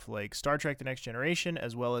appeared in stuff like Star Trek: The Next Generation,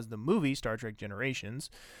 as well as the movie Star Trek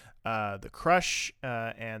Generations, The Crush,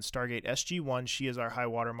 and Stargate SG-1. She is our high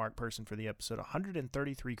watermark person for the episode.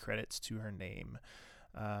 133 credits to her name.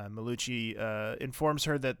 Malucci informs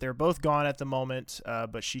her that they're both gone at the moment,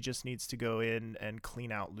 but she just needs to go in and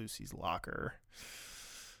clean out Lucy's locker.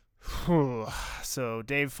 So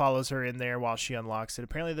Dave follows her in there while she unlocks it.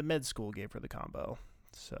 Apparently the med school gave her the combo.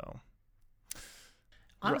 So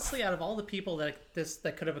honestly, out of all the people that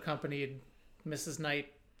could have accompanied Mrs.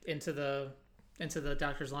 Knight into the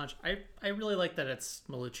doctor's lounge, I really like that it's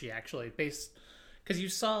Malucci, actually, because you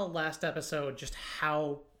saw last episode just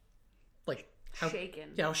how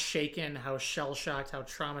shaken, how shell shocked, how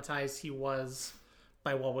traumatized he was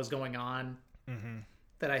by what was going on. Mm-hmm.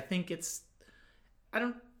 That I think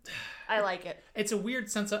I like it. It's a weird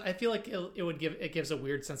sense of, I feel like it gives a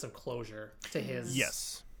weird sense of closure to his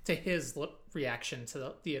reaction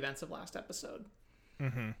to the events of last episode.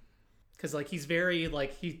 Mm-hmm. Because like he's very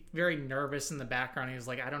nervous in the background. He's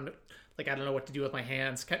like, I don't know what to do with my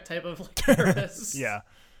hands type of like nervous. Yeah.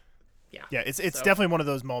 It's definitely one of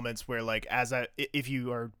those moments where like if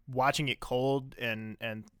you are watching it cold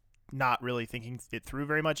and not really thinking it through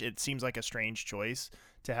very much, it seems like a strange choice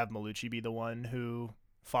to have Malucci be the one who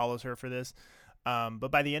follows her for this.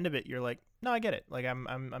 But by the end of it, you're like, no, I get it. Like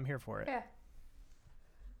I'm here for it. Yeah.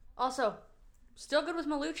 Also, still good with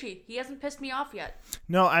Malucci. He hasn't pissed me off yet.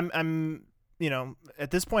 No, I'm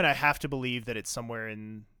at this point I have to believe that it's somewhere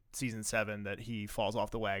in season 7 that he falls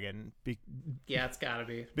off the wagon. Yeah, it's gotta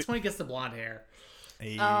be. It's when he gets the blonde hair.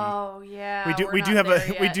 Hey. Oh yeah. We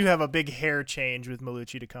do have a big hair change with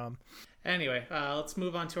Malucci to come. Anyway, let's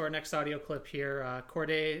move on to our next audio clip here.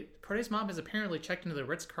 Corday's mom has apparently checked into the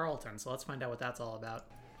Ritz-Carlton, so let's find out what that's all about.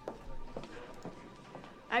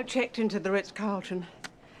 I've checked into the Ritz-Carlton,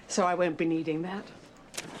 so I won't be needing that.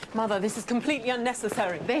 Mother, this is completely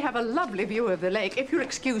unnecessary. They have a lovely view of the lake. If you'll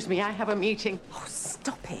excuse me, I have a meeting. Oh,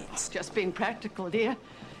 stop it. Just being practical, dear.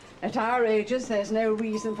 At our ages, there's no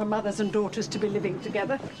reason for mothers and daughters to be living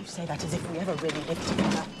together. You say that as if we ever really lived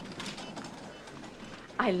together.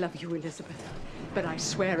 I love you, Elizabeth, but I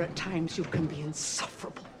swear at times you can be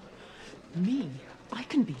insufferable. Me? I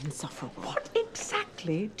can be insufferable. What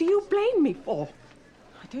exactly do you blame me for?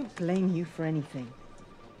 I don't blame you for anything.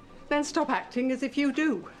 Then stop acting as if you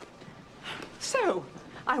do. So,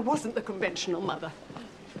 I wasn't the conventional mother.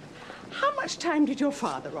 How much time did your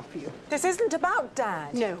father offer you? This isn't about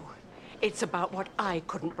Dad. No, it's about what I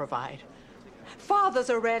couldn't provide. Fathers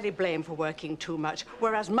are rarely blamed for working too much,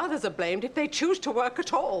 whereas mothers are blamed if they choose to work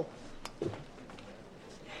at all.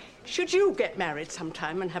 Should you get married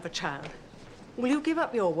sometime and have a child, will you give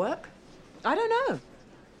up your work? I don't know.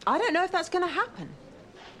 I don't know if that's going to happen.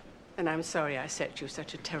 And I'm sorry I set you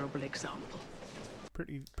such a terrible example.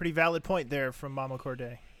 Pretty valid point there from Mama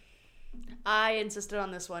Corday. I insisted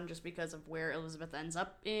on this one just because of where Elizabeth ends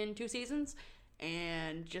up in 2 seasons,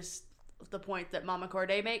 and just the point that Mama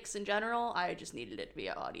Corday makes in general. I just needed it to be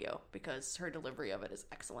audio because her delivery of it is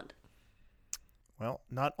excellent. Well,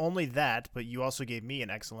 not only that, but you also gave me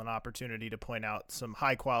an excellent opportunity to point out some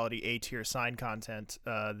high-quality A-tier sign content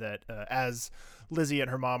that as Lizzie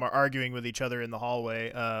and her mom are arguing with each other in the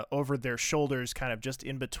hallway, over their shoulders, kind of just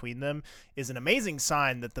in between them, is an amazing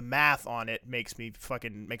sign that the math on it makes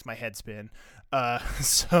my head spin.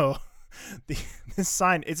 So this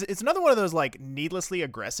sign, it's another one of those like needlessly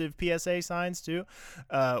aggressive PSA signs too,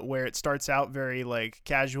 where it starts out very like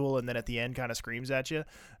casual and then at the end kind of screams at you.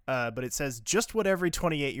 But it says just what every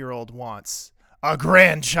 28-year-old wants, a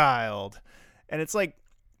grandchild. And it's like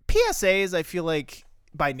PSAs, I feel like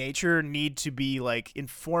by nature need to be like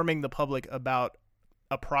informing the public about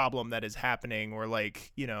a problem that is happening, or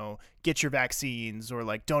like, you know, get your vaccines, or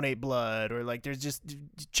like donate blood, or like there's just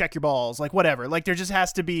check your balls, like whatever. Like there just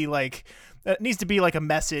has to be like, it needs to be like a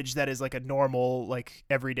message that is like a normal, like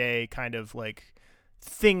everyday kind of like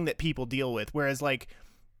thing that people deal with. Whereas like,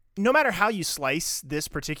 no matter how you slice this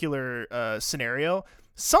particular scenario,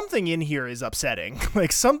 something in here is upsetting.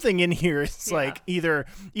 Like something in here is like either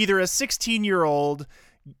a 16-year-old,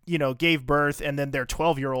 you know, gave birth and then their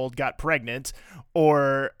 12-year-old got pregnant,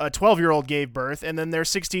 or a 12-year-old gave birth and then their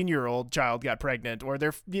 16-year-old child got pregnant, or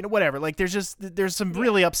their, you know, whatever. Like there's some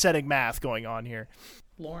really upsetting math going on here.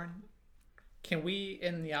 Lauren, can we,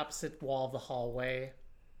 in the opposite wall of the hallway,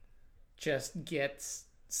 just get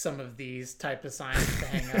some of these type of signs to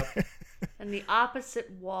hang up? And the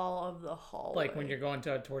opposite wall of the hallway. Like when you're going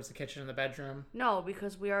towards the kitchen and the bedroom? No,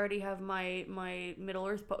 because we already have my Middle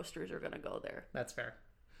Earth posters are going to go there. That's fair.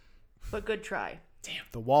 But good try. Damn.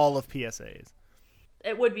 The wall of PSAs.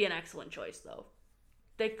 It would be an excellent choice, though.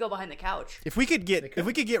 They could go behind the couch. If we could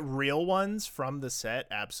get real ones from the set,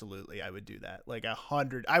 absolutely, I would do that. Like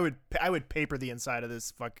 100. I would paper the inside of this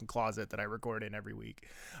fucking closet that I record in every week.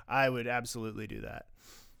 I would absolutely do that.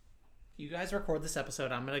 You guys record this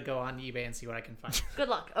episode. I'm gonna go on eBay and see what I can find. Good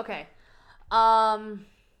luck. Okay. But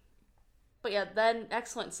yeah, then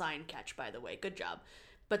excellent sign catch, by the way. Good job.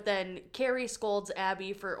 But then Carrie scolds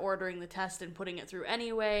Abby for ordering the test and putting it through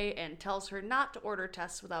anyway, and tells her not to order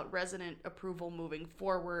tests without resident approval moving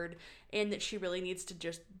forward, and that she really needs to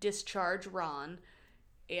just discharge Ron.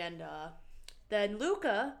 And then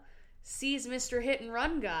Luca sees Mr. Hit and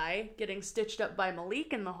Run guy getting stitched up by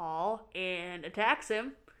Malik in the hall and attacks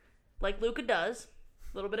him, like Luca does.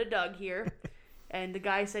 A little bit of Doug here. And the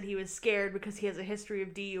guy said he was scared because he has a history of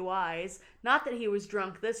DUIs. Not that he was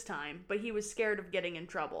drunk this time, but he was scared of getting in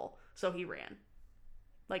trouble. So he ran.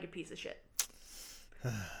 Like a piece of shit.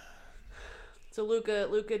 So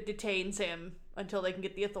Luca detains him until they can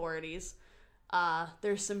get the authorities.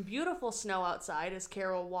 There's some beautiful snow outside as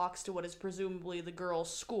Carol walks to what is presumably the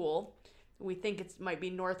girls' school. We think it might be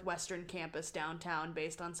Northwestern campus downtown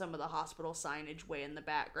based on some of the hospital signage way in the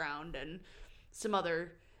background and some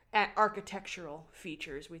other architectural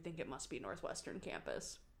features. We think it must be Northwestern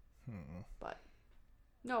campus. But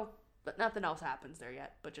nothing else happens there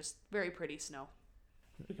yet, but just very pretty snow.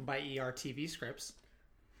 We can buy ER TV scripts.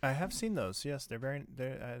 I have seen those. Yes, they're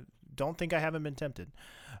I don't think I haven't been tempted.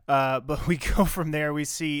 But we go from there. We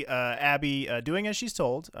see Abby doing as she's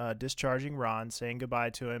told, discharging Ron, saying goodbye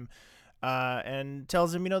to him, and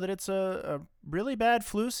tells him, that it's a really bad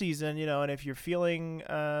flu season, and if you're feeling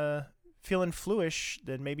fluish,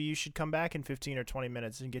 then maybe you should come back in 15 or 20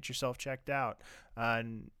 minutes and get yourself checked out.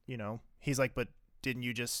 And he's like, but didn't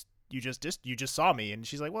you just saw me? And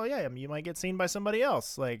she's like, well, yeah, you might get seen by somebody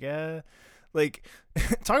else.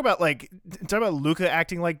 Talk about Luca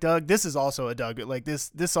acting like Doug. This is also a Doug. Like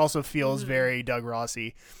this also feels very Doug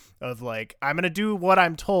Rossi, of like, I'm gonna do what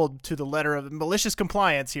I'm told to the letter of malicious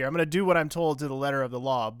compliance here. I'm gonna do what I'm told to the letter of the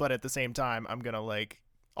law, but at the same time, I'm gonna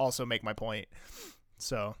also make my point.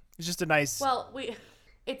 So it's just a nice. Well,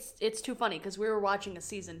 it's too funny because we were watching a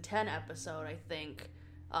season 10 episode, I think,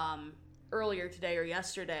 earlier today or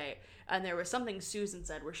yesterday, and there was something Susan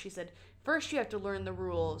said where she said, first you have to learn the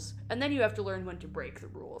rules, and then you have to learn when to break the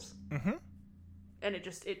rules. Mm-hmm. And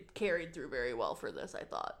it carried through very well for this, I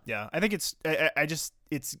thought. Yeah, I think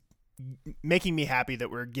it's making me happy that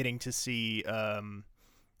we're getting to see,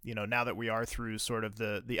 now that we are through sort of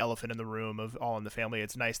the elephant in the room of All in the Family,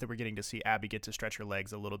 it's nice that we're getting to see Abby get to stretch her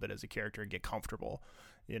legs a little bit as a character and get comfortable.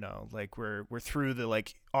 We're through the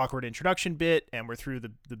awkward introduction bit, and we're through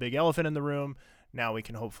the big elephant in the room. Now we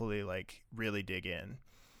can hopefully really dig in.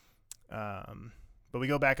 But we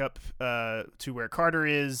go back up to where Carter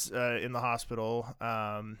is in the hospital.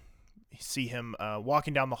 See him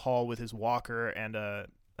walking down the hall with his walker and a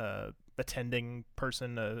attending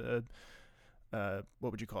person, what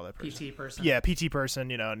would you call that person? PT person. Yeah, PT person,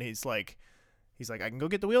 and he's like, I can go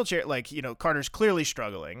get the wheelchair. Carter's clearly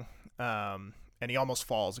struggling. And he almost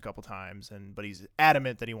falls a couple times, but he's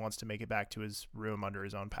adamant that he wants to make it back to his room under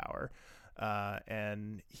his own power.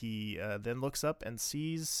 And he then looks up and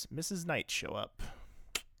sees Mrs. Knight show up.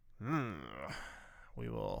 We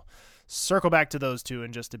will circle back to those two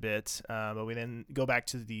in just a bit, but we then go back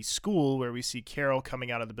to the school where we see Carol coming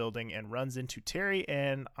out of the building and runs into Terry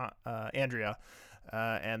and Andrea.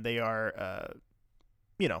 and they are,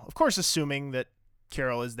 of course, assuming that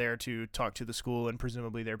Carol is there to talk to the school and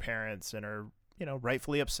presumably their parents, and are,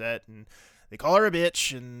 rightfully upset, and they call her a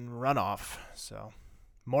bitch and run off. So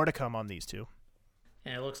more to come on these two.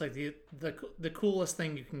 And it looks like the coolest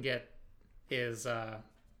thing you can get is, at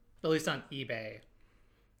least on eBay,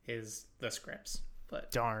 is the scripts.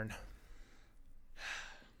 But darn.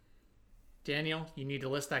 Daniel, you need to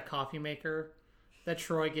list that coffee maker that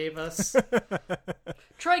Troy gave us.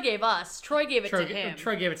 Troy gave it to him.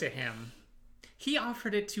 Troy gave it to him. He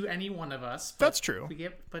offered it to any one of us. That's true.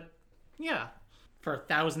 For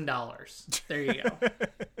 $1,000. There you go.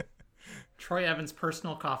 Troy Evans'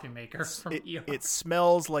 personal coffee maker from ER. It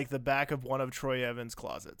smells like the back of one of Troy Evans'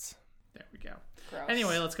 closets. There we go. Gross.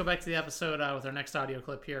 Anyway, let's go back to the episode with our next audio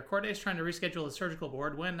clip here. Corday's trying to reschedule the surgical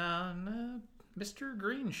board when Mr.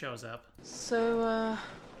 Green shows up. So,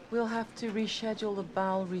 we'll have to reschedule the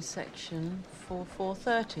bowel resection for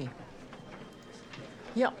 4:30.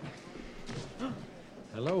 Yep.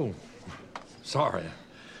 Hello. Sorry.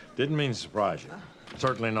 Didn't mean to surprise you.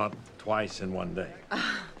 Certainly not twice in one day.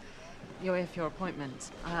 You're here for your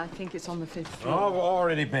appointment. I think it's on the 5th I've floor.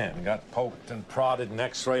 already been. Got poked and prodded and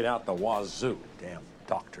x-rayed out the wazoo. Damn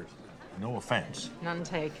doctors. No offense. None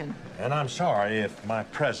taken. And I'm sorry if my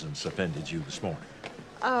presence offended you this morning.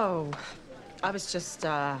 Oh, I was just,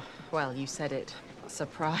 you said it.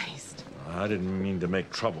 Surprised. I didn't mean to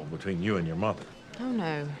make trouble between you and your mother. Oh,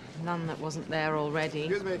 no. None that wasn't there already.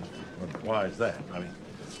 Excuse me. Why is that? I mean,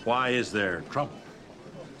 why is there trouble?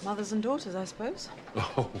 Mothers and daughters, I suppose.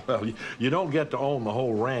 Oh, well, you don't get to own the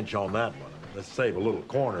whole ranch on that one. Let's save a little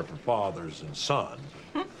corner for fathers and sons.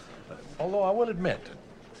 Although I will admit that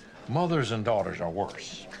mothers and daughters are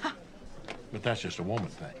worse. But that's just a woman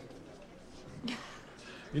thing.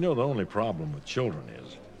 You know, the only problem with children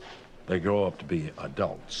is they grow up to be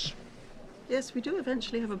adults. Yes, we do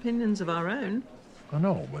eventually have opinions of our own. I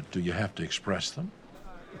know, but do you have to express them?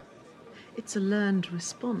 It's a learned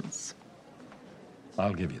response.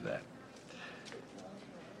 I'll give you that.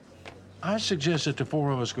 I suggest that the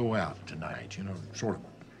four of us go out tonight, sort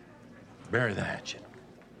of bury the hatchet.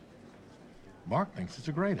 Mark thinks it's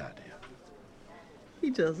a great idea. He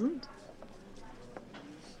doesn't.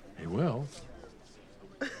 He will.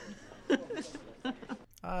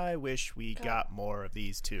 I wish we got more of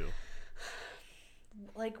these two.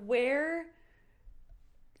 Like, where...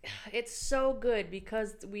 It's so good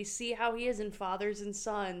because we see how he is in Fathers and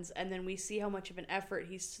Sons, and then we see how much of an effort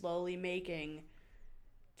he's slowly making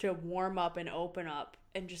to warm up and open up.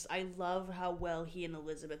 And just, I love how well he and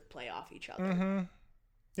Elizabeth play off each other. Mm-hmm.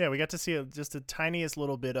 Yeah, we got to see just the tiniest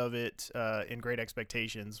little bit of it in Great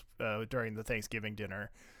Expectations during the Thanksgiving dinner.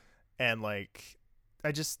 And, I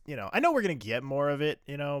just, I know we're going to get more of it,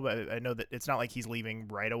 but I know that it's not like he's leaving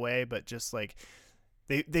right away, but just,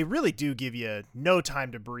 they really do give you no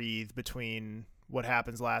time to breathe between what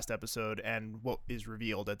happens last episode and what is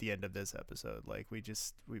revealed at the end of this episode. We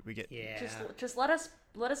get just let us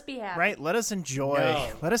be happy. Right? Let us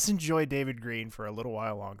enjoy David Green for a little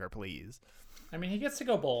while longer, please. I mean, he gets to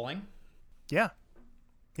go bowling. Yeah,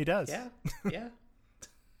 he does. Yeah.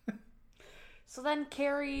 So then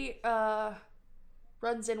Carrie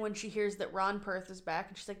runs in when she hears that Ron Perth is back,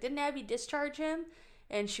 and she's like, "Didn't Abby discharge him?"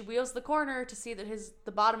 And she wheels the corner to see that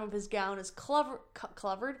the bottom of his gown is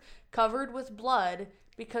covered with blood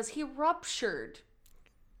because he ruptured.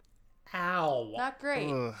 Ow. Not great.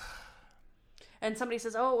 Ugh. And somebody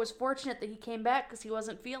says, "Oh, it was fortunate that he came back because he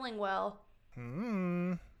wasn't feeling well."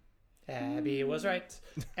 Abby was right.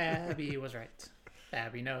 Abby was right.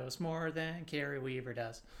 Abby knows more than Carrie Weaver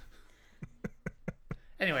does.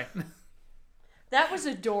 Anyway. That was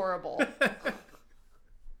adorable.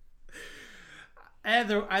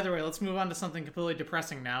 Either way, let's move on to something completely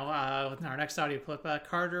depressing now. With our next audio clip,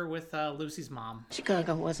 Carter with Lucy's mom.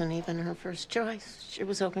 Chicago wasn't even her first choice. She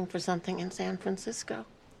was hoping for something in San Francisco.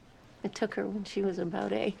 It took her when she was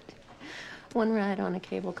about 8. One ride on a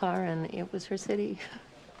cable car, and it was her city.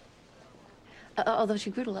 Although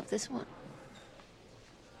she grew to love this one.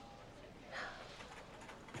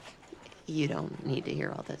 You don't need to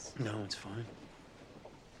hear all this. No, it's fine.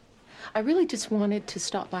 I really just wanted to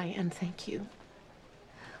stop by and thank you.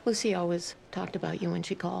 Lucy always talked about you when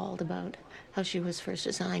she called, about how she was first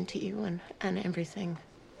assigned to you and everything.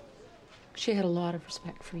 She had a lot of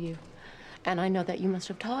respect for you. And I know that you must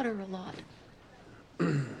have taught her a lot.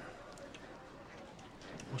 Well,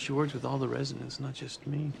 she worked with all the residents, not just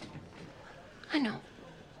me. I know.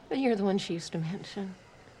 But you're the one she used to mention.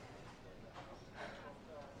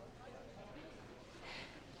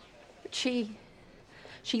 But she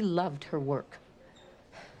loved her work.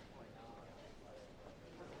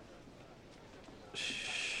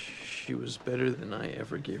 she was better than I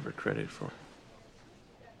ever gave her credit for.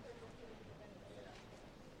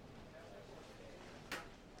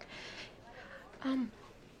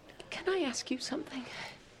 Can I ask you something?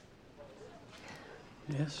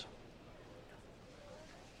 Yes?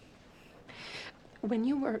 When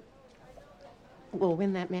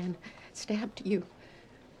that man stabbed you,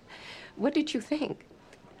 what did you think?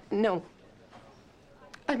 No.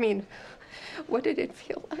 I mean, what did it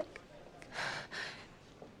feel like?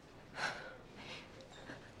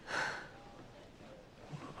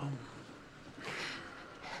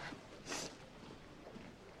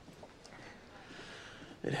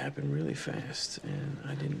 It happened really fast, and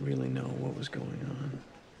I didn't really know what was going on.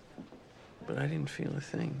 But I didn't feel a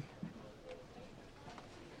thing.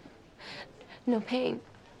 No pain.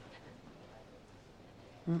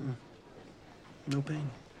 No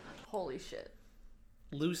pain. Holy shit.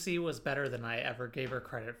 Lucy was better than I ever gave her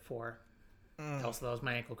credit for. Also, that was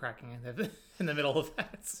my ankle cracking in the middle of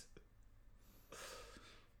that.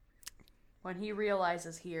 When he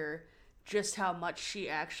realizes here just how much she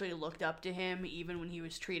actually looked up to him, even when he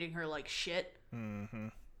was treating her like shit. Mm-hmm.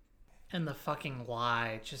 And the fucking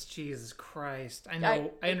lie. Just Jesus Christ.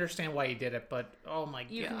 I understand why he did it, but oh my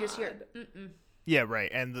God. You can just hear Yeah,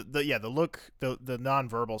 right. And the look, the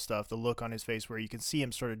nonverbal stuff, the look on his face where you can see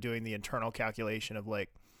him sort of doing the internal calculation of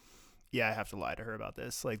like, yeah, I have to lie to her about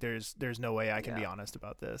this. Like there's no way I can be honest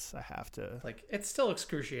about this. I have to. Like it's still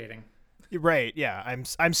excruciating. Right, yeah.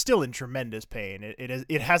 I'm still in tremendous pain.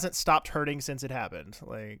 It hasn't stopped hurting since it happened.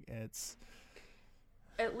 Like it's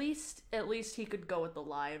At least he could go with the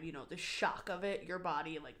lie of, you know, the shock of it, your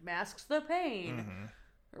body like masks the pain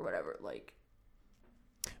or whatever, like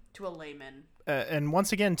to a layman. And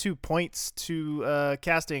once again, 2 points to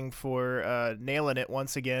casting for nailing it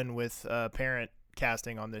once again with parent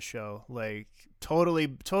casting on this show. Like totally,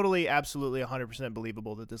 absolutely 100%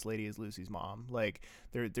 believable that this lady is Lucy's mom. Like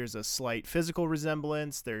there's a slight physical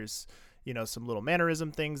resemblance. There's, you know, some little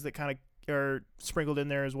mannerism things that kind of are sprinkled in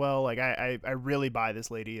there as well. Like I really buy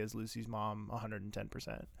this lady as Lucy's mom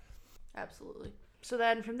 110%. Absolutely. So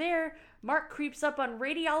then from there, Mark creeps up on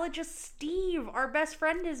radiologist Steve. Our best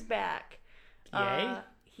friend is back. Yay.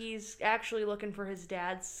 He's actually looking for his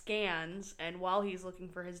dad's scans, and while he's looking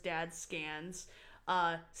for his dad's scans,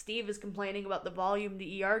 Steve is complaining about the volume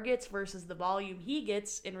the ER gets versus the volume he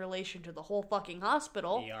gets in relation to the whole fucking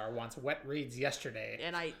hospital. ER wants wet reads yesterday.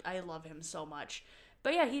 And I love him so much.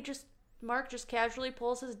 But yeah, Mark just casually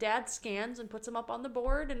pulls his dad's scans and puts them up on the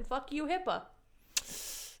board, and fuck you, HIPAA.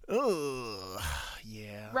 Ugh,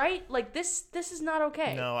 yeah. Right? Like, this is not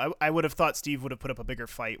okay. No, I would have thought Steve would have put up a bigger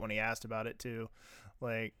fight when he asked about it, too.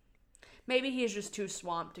 Like, maybe he's just too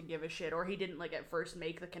swamped to give a shit, or he didn't, like, at first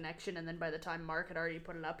make the connection, and then by the time Mark had already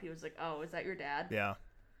put it up, he was like, oh, is that your dad? Yeah.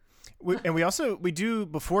 We do,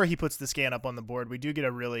 before he puts the scan up on the board, we do get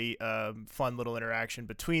a really fun little interaction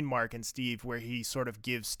between Mark and Steve where he sort of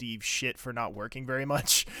gives Steve shit for not working very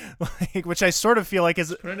much, like, which I sort of feel like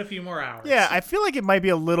is... Put in a few more hours. Yeah, I feel like it might be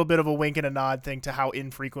a little bit of a wink and a nod thing to how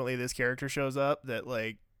infrequently this character shows up, that,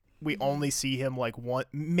 like, we only see him, like,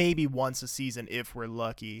 maybe once a season if we're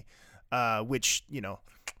lucky, which, you know...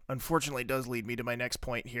 unfortunately does lead me to my next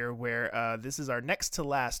point here, where this is our next to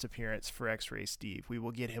last appearance for X-Ray Steve. We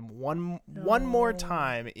will get him one more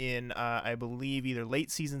time in, I believe, either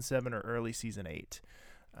late season 7 or early season 8.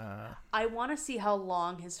 I want to see how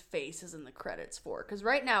long his face is in the credits for, because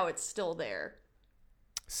right now it's still there.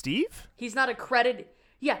 Steve? He's not a credited...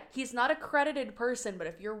 Yeah, he's not a credited person, but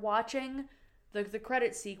if you're watching the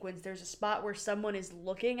credit sequence, there's a spot where someone is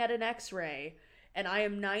looking at an X-ray, and I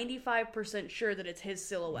am 95% sure that it's his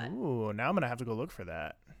silhouette. Ooh, now I'm gonna have to go look for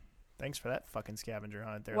that. Thanks for that fucking scavenger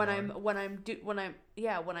hunt there. When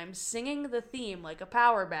I'm singing the theme like a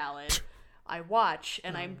power ballad, I watch,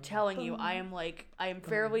 and I'm telling you, I am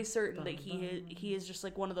fairly certain that he is just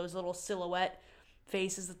like one of those little silhouette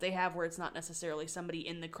faces that they have where it's not necessarily somebody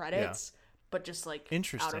in the credits, but just like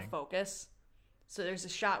out of focus. So there's a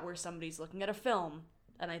shot where somebody's looking at a film,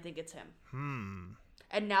 and I think it's him.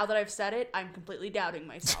 And now that I've said it, I'm completely doubting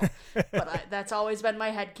myself. But that's always been my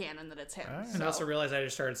headcanon that it's him. Right. And I also realized I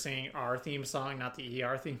just started singing our theme song, not the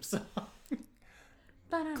ER theme song.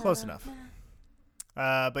 Close enough.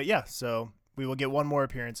 But yeah, so we will get one more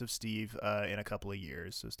appearance of Steve in a couple of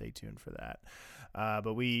years, so stay tuned for that.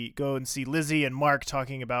 But we go and see Lizzie and Mark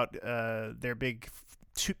talking about their big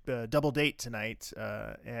double date tonight,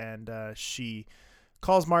 and she...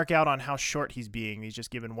 calls Mark out on how short he's being. He's just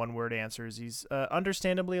given one-word answers. He's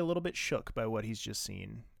understandably a little bit shook by what he's just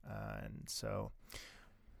seen. And so...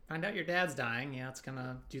 Find out your dad's dying. Yeah, it's going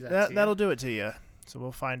to do that to you. That'll do it to you. So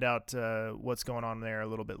we'll find out what's going on there a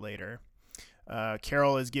little bit later.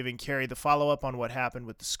 Carol is giving Carrie the follow-up on what happened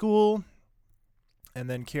with the school. And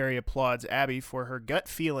then Carrie applauds Abby for her gut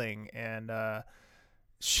feeling. And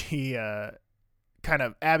she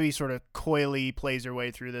Abby sort of coyly plays her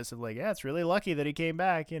way through this of like, yeah, it's really lucky that he came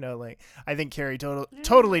back. You know, like, I think Carrie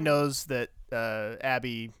totally knows that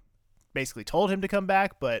Abby basically told him to come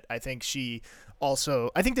back. But I think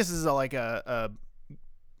I think this is a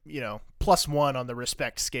 +1 on the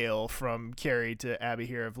respect scale from Carrie to Abby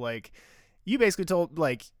here of like, you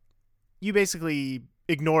basically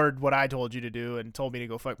ignored what I told you to do and told me to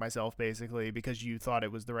go fuck myself basically because you thought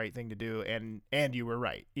it was the right thing to do and you were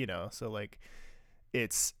right, you know? So like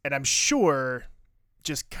and I'm sure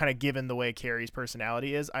just kind of given the way Carrie's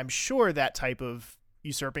personality is, I'm sure that type of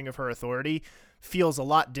usurping of her authority feels a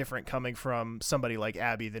lot different coming from somebody like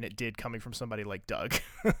Abby than it did coming from somebody like Doug.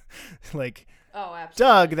 Like, oh, absolutely.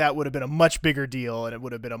 Doug, that would have been a much bigger deal, and it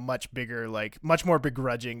would have been a much bigger, like, much more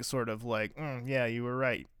begrudging sort of like, yeah, you were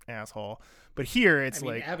right, asshole. But here it's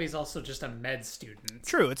like Abby's also just a med student.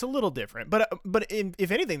 True, it's a little different, but if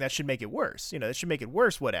anything, that should make it worse. You know, that should make it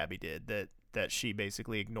worse what Abby did, that she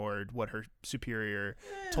basically ignored what her superior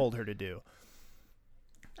told her to do.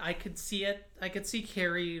 I could see it. I could see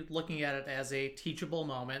Carrie looking at it as a teachable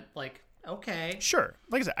moment. Like, okay, sure.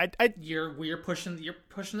 Like I said, you're pushing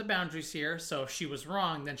the boundaries here. So if she was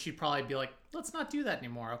wrong, then she'd probably be like, let's not do that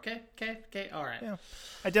anymore. Okay, all right. Yeah.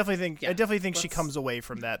 I definitely think she comes away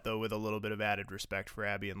from that though with a little bit of added respect for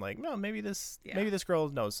Abby and like, no, maybe this girl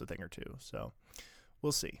knows a thing or two. So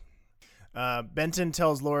we'll see. Benton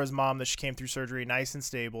tells Laura's mom that she came through surgery nice and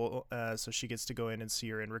stable, so she gets to go in and see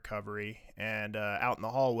her in recovery. And out in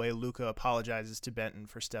the hallway, Luca apologizes to Benton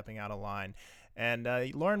for stepping out of line. And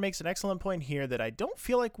Lauren makes an excellent point here that I don't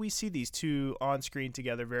feel like we see these two on screen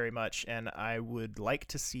together very much, and I would like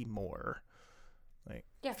to see more.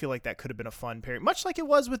 I feel like that could have been a fun pairing, much like it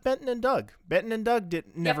was with Benton and Doug. Benton and Doug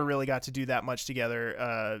never really got to do that much together,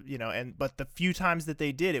 but the few times that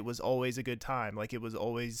they did, it was always a good time. Like, it was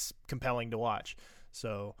always compelling to watch.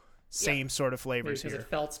 So same sort of flavors because here. It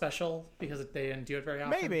felt special because they didn't do it very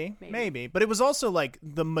often. Maybe. But it was also like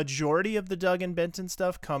the majority of the Doug and Benton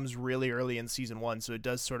stuff comes really early in season 1, so it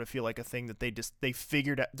does sort of feel like a thing that they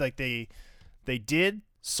figured out, like they did.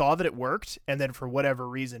 Saw that it worked, and then for whatever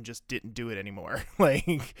reason just didn't do it anymore.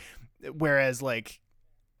 Like, whereas like,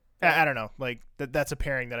 I don't know, like that's a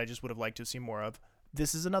pairing that I just would have liked to see more of.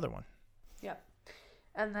 This is another one. Yep.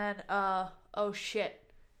 And then, oh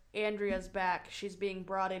shit, Andrea's back. She's being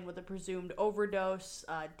brought in with a presumed overdose.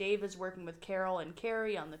 Dave is working with Carol and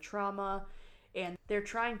Carrie on the trauma, and they're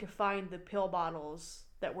trying to find the pill bottles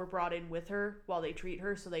that were brought in with her while they treat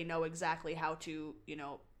her, so they know exactly how to,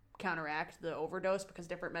 counteract the overdose, because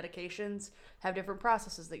different medications have different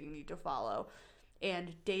processes that you need to follow.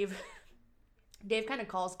 And Dave kind of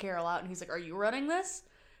calls Carol out, and he's like, are you running this?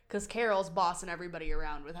 Because Carol's bossing everybody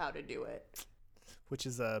around with how to do it. Which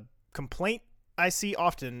is a complaint I see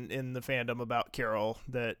often in the fandom about Carol,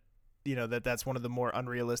 that that's one of the more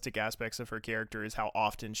unrealistic aspects of her character is how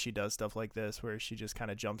often she does stuff like this, where she just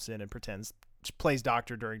kind of jumps in and pretends, she plays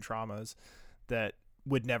doctor during traumas that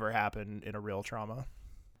would never happen in a real trauma.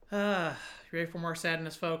 You ready for more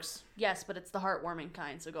sadness, folks? Yes, but it's the heartwarming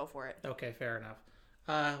kind, so go for it. Okay, fair enough.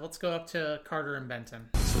 Let's go up to Carter and Benton.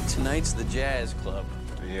 So tonight's the Jazz Club.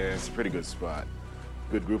 Yeah, it's a pretty good spot.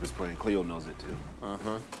 Good group is playing. Cleo knows it, too.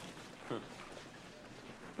 Uh-huh.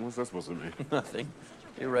 What's that supposed to mean? Nothing.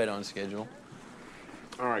 You're right on schedule.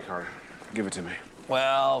 All right, Carter. Give it to me.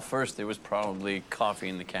 Well, first there was probably coffee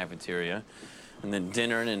in the cafeteria, and then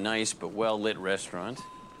dinner in a nice but well-lit restaurant.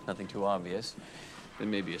 Nothing too obvious. Then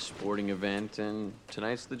maybe a sporting event, and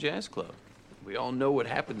tonight's the Jazz Club. We all know what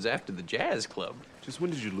happens after the Jazz Club. Just when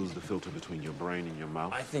did you lose the filter between your brain and your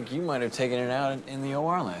mouth? I think you might have taken it out in the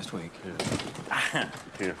OR last week.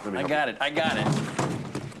 Here, let me I got it.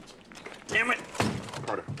 Damn it!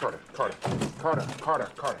 Carter.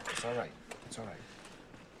 It's all right.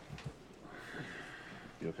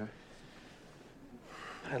 You okay?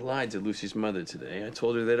 I lied to Lucy's mother today. I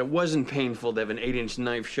told her that it wasn't painful to have an 8-inch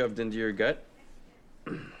knife shoved into your gut.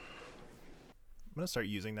 I'm gonna start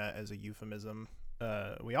using that as a euphemism.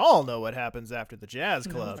 We all know what happens after the Jazz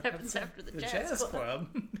Club. What happens after the Jazz Club?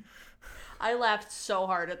 I laughed so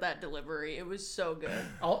hard at that delivery. It was so good.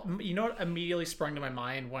 You know what immediately sprung to my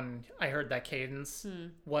mind when I heard that cadence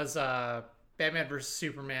was Batman vs.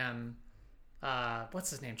 Superman. What's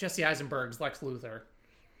his name? Jesse Eisenberg's Lex Luthor.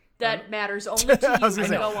 That matters only to you. And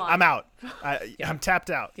go on. I'm out. I'm tapped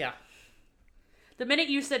out. Yeah. The minute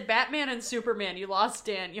you said Batman and Superman, you lost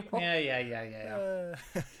Daniel. Yeah.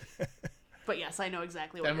 But yes, I know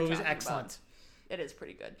exactly what that you're movie's talking excellent. About. It is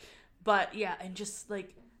pretty good. But yeah, and just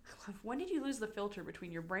like, When did you lose the filter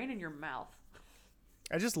between your brain and your mouth?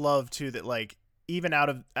 I just love too that like even out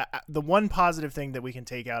of the one positive thing that we can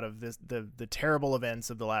take out of this the terrible events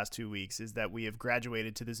of the last 2 weeks is that we have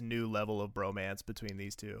graduated to this new level of bromance between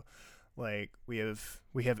these two. Like we have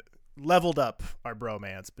leveled up our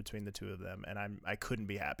bromance between the two of them, and I couldn't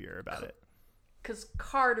be happier about it. Because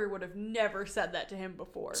Carter would have never said that to him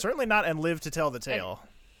before. Certainly not, and lived to tell the tale.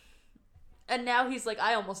 And now he's like,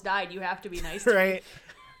 I almost died. You have to be nice to me.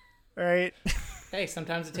 Right. Hey,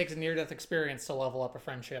 sometimes it takes a near-death experience to level up a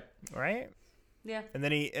friendship. Right? Yeah. And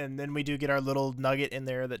then we do get our little nugget in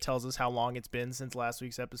there that tells us how long it's been since last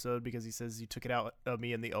week's episode, because he says you took it out of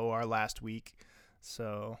me in the OR last week.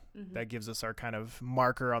 So that gives us our kind of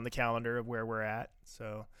marker on the calendar of where we're at.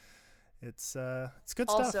 So it's good stuff.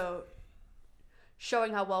 Also,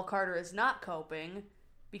 showing how well Carter is not coping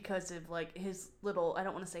because of like his little, I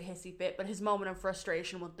don't want to say hissy fit, but his moment of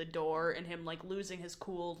frustration with the door and him like losing his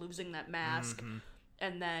cool, losing that mask.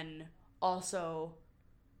 And then also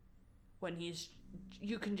when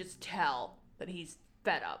you can just tell that he's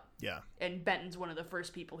fed up. Yeah. And Benton's one of the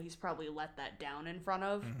first people he's probably let that down in front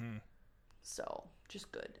of. So,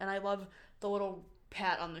 just good. And I love the little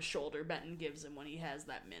pat on the shoulder Benton gives him when he has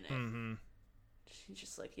that minute. He's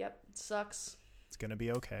just like, yep, it sucks. It's going to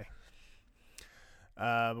be okay.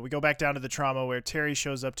 But we go back down to the trauma where Terry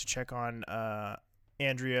shows up to check on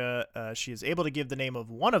Andrea. She is able to give the name of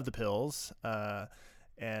one of the pills.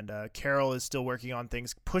 And Carol is still working on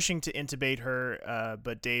things, pushing to intubate her.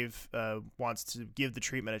 But Dave wants to give the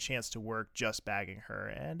treatment a chance to work, just bagging her.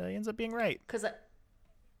 And he ends up being right. Because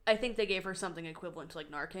I think they gave her something equivalent to like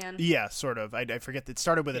Narcan. Yeah, sort of. I forget that it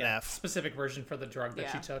started with an F. Specific version for the drug that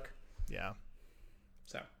she took. Yeah.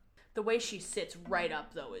 So the way she sits right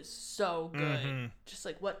up though is so good. Just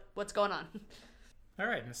like what's going on? All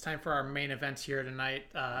right, it's time for our main event here tonight.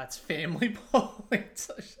 It's family bowling.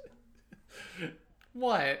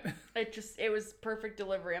 What? It was perfect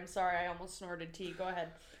delivery. I'm sorry, I almost snorted tea. Go ahead.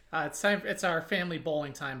 It's our family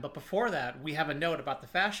bowling time, but before that, we have a note about the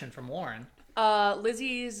fashion from Lauren.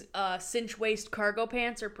 Lizzie's cinch waist cargo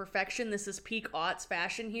pants are perfection. This is peak aughts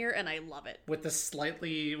fashion here, and I love it. With the slight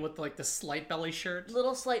belly shirt,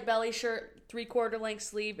 little slight belly shirt, 3/4 length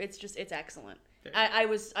sleeve. It's excellent. I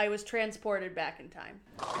was transported back in time.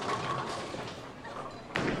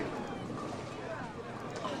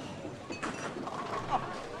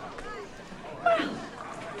 Well,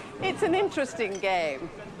 it's an interesting game.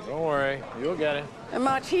 Don't worry, you'll get it. A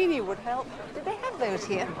martini would help. Did they have those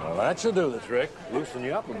here? Well, that should do the trick. Loosen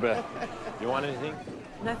you up a bit. You want anything?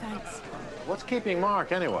 No, thanks. What's keeping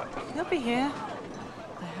Mark, anyway? He'll be here.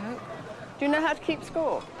 I hope. Do you know how to keep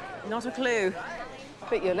score? Not a clue.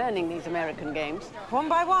 But you're learning these American games. One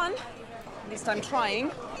by one. At least I'm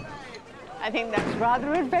trying. I think that's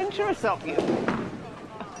rather adventurous of you.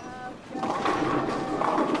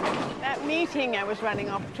 That meeting I was running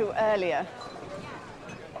off to earlier,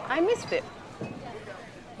 I missed it.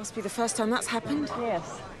 Must be the first time that's happened.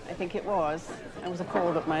 Yes, I think it was. I was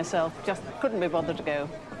appalled at myself. Just couldn't be bothered to go.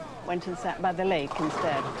 Went and sat by the lake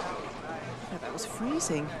instead. Yeah, that was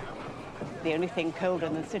freezing. The only thing colder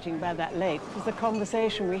than sitting by that lake was the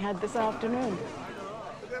conversation we had this afternoon.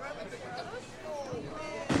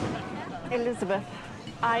 Elizabeth,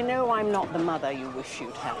 I know I'm not the mother you wish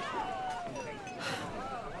you'd had.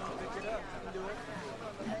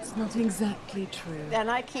 That's not exactly true. And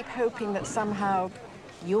I keep hoping that somehow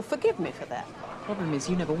you'll forgive me for that. Problem is,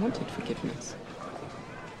 you never wanted forgiveness.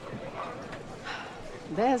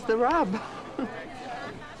 There's the rub.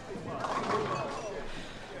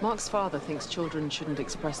 Mark's father thinks children shouldn't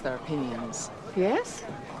express their opinions. Yes?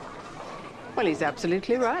 Well, he's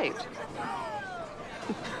absolutely right.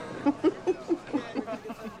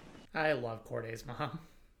 I love Corday's mom.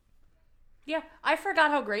 Yeah, I forgot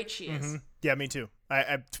how great she is. Yeah, me too.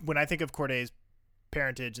 I when I think of Corday's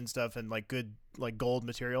parentage and stuff and like good like gold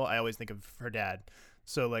material, I always think of her dad.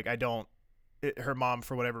 So like her mom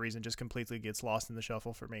for whatever reason just completely gets lost in the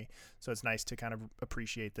shuffle for me. So it's nice to kind of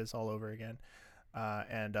appreciate this all over again.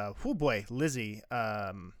 Oh boy, Lizzie,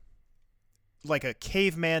 like a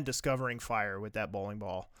caveman discovering fire with that bowling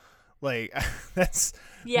ball. Like that's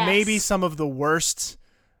maybe some of the worst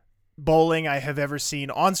bowling I have ever seen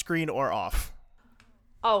on screen or off.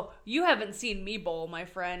 Oh, you haven't seen me bowl, my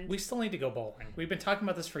friend. We still need to go bowling. We've been talking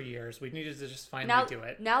about this for years. We needed to just finally do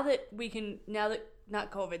it. Now that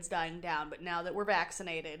not COVID's dying down, but now that we're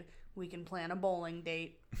vaccinated, we can plan a bowling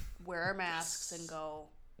date, wear our masks, and go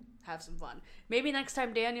have some fun. Maybe next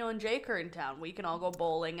time Daniel and Jake are in town, we can all go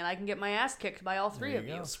bowling, and I can get my ass kicked by all three of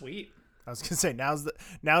you. Sweet. I was gonna say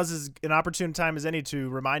now's as an opportune time as any to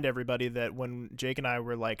remind everybody that when Jake and I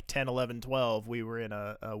were like 10, 11, 12, we were in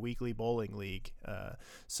a weekly bowling league.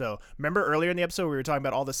 So remember earlier in the episode we were talking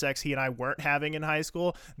about all the sex he and I weren't having in high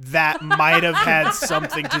school? That might have had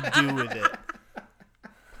something to do with it.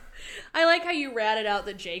 I like how you ratted out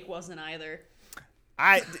that Jake wasn't either.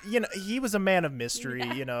 He was a man of mystery.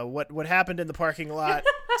 Yeah. What happened in the parking lot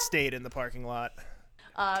stayed in the parking lot.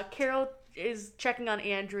 Carol is checking on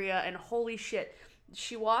Andrea, and holy shit,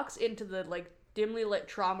 she walks into the like dimly lit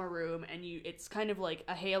trauma room, and it's kind of like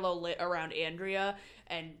a halo lit around Andrea,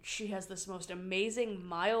 and she has this most amazing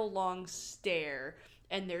mile-long stare,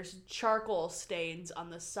 and there's charcoal stains on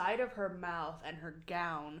the side of her mouth and her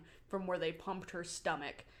gown from where they pumped her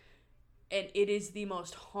stomach. And it is the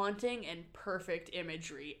most haunting and perfect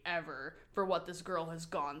imagery ever for what this girl has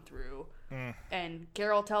gone through. And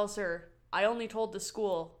Carol tells her, I only told the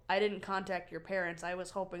school. I didn't contact your parents. I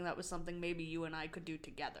was hoping that was something maybe you and I could do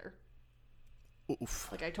together. Oof.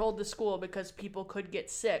 Like, I told the school because people could get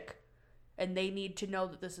sick, and they need to know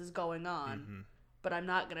that this is going on. But I'm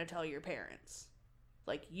not going to tell your parents.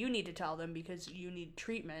 Like, you need to tell them because you need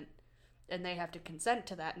treatment, and they have to consent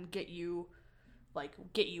to that and get you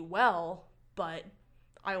well, but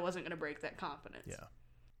I wasn't going to break that confidence.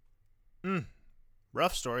 Yeah.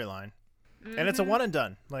 Rough storyline. And it's a one and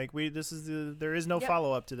done. Like there is no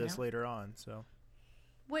follow up to this later on, so.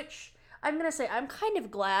 Which I'm going to say I'm kind of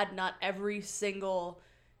glad not every single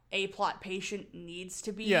A-plot patient needs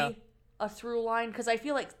to be a through line, because I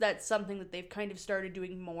feel like that's something that they've kind of started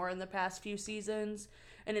doing more in the past few seasons,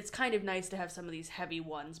 and it's kind of nice to have some of these heavy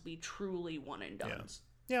ones be truly one and dones.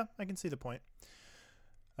 Yeah, I can see the point.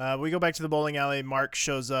 We go back to the bowling alley. Mark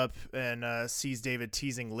shows up and sees David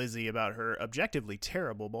teasing Lizzie about her objectively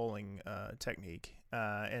terrible bowling technique.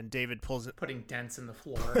 And David putting dents in the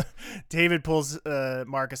floor. David pulls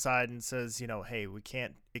Mark aside and says, hey,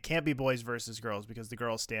 it can't be boys versus girls because the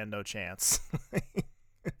girls stand no chance.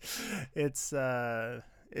 It's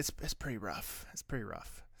pretty rough. It's pretty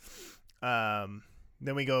rough.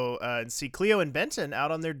 Then we go and see Cleo and Benton out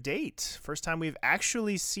on their date. First time we've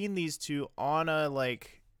actually seen these two on a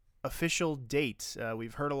official date.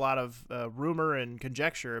 We've heard a lot of rumor and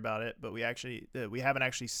conjecture about it, but we haven't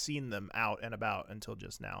actually seen them out and about until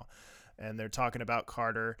just now. And they're talking about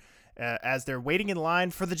Carter as they're waiting in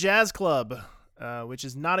line for the jazz club, which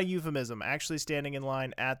is not a euphemism, actually standing in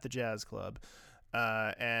line at the jazz club.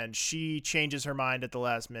 And she changes her mind at the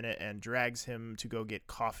last minute and drags him to go get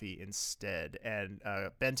coffee instead. And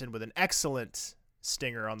Benton with an excellent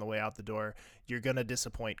stinger on the way out the door. You're gonna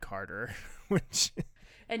disappoint Carter, which.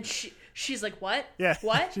 And she's like, what? Yeah.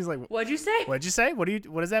 What? She's like, what'd you say? What'd you say? What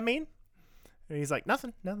does that mean? And he's like,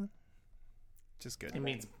 nothing. Just good. It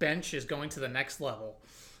means bench is going to the next level.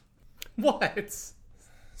 What?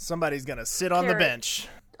 Somebody's gonna sit on the bench.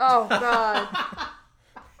 Oh God.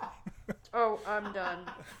 Oh, I'm done.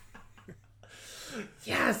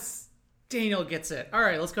 Yes! Daniel gets it. All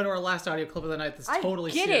right, let's go to our last audio clip of the night. That's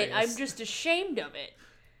totally serious. I get it. I'm just ashamed of it.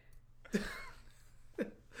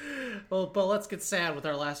 Well, but let's get sad with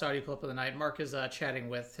our last audio clip of the night. Mark is chatting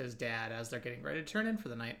with his dad as they're getting ready to turn in for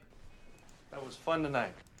the night. That was fun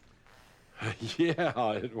tonight.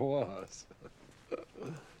 Yeah, it was.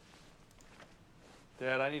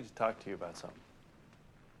 Dad, I need to talk to you about something.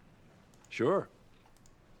 Sure.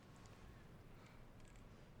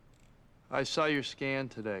 I saw your scan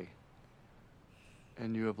today,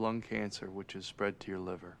 and you have lung cancer, which has spread to your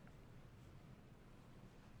liver.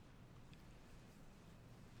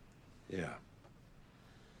 Yeah.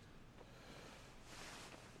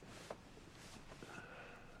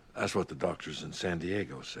 That's what the doctors in San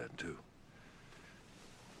Diego said, too.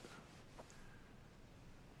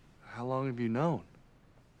 How long have you known?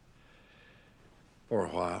 For a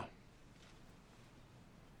while.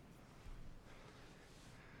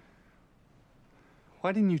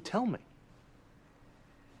 Why didn't you tell me?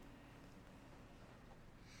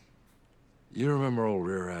 You remember old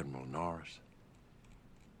Rear Admiral Norris?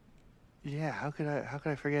 Yeah, how could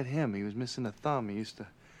I forget him? He was missing a thumb. He used to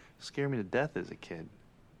scare me to death as a kid.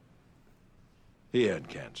 He had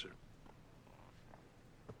cancer.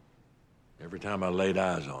 Every time I laid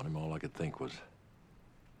eyes on him, all I could think was,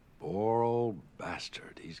 poor old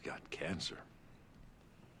bastard, he's got cancer.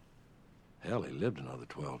 Hell, he lived another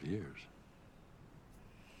 12 years.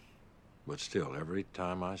 But still, every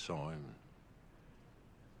time I saw him,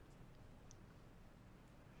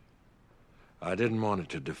 I didn't want it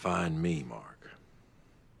to define me, Mark.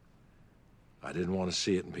 I didn't want to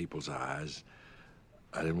see it in people's eyes.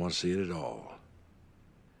 I didn't want to see it at all.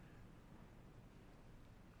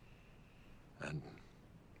 And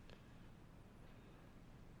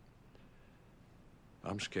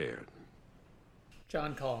I'm scared.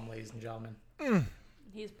 John Cullum, ladies and gentlemen.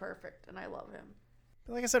 He's perfect, and I love him.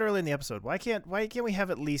 Like I said earlier in the episode, why can't we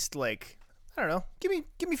have at least, like, I don't know,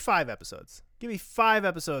 give me 5 episodes. Give me 5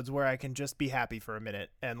 episodes where I can just be happy for a minute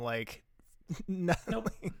and, like, nope.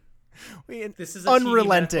 This is a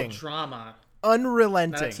unrelenting TV medical drama.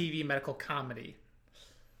 Unrelenting. Not a TV medical comedy.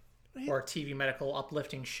 Or a TV medical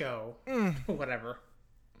uplifting show. Whatever.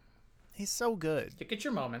 He's so good. You get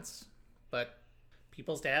your moments, but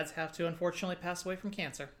people's dads have to unfortunately pass away from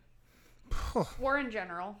cancer. War in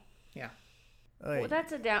general. Yeah. Well,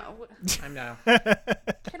 that's a down. I know.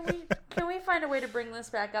 Can we find a way to bring this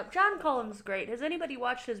back up? John Cullum's great. Has anybody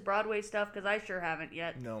watched his Broadway stuff? Because I sure haven't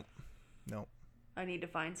yet. No. I need to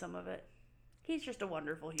find some of it. He's just a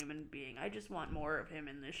wonderful human being. I just want more of him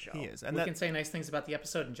in this show. He is. And we can say nice things about the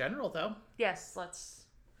episode in general, though. Yes, let's.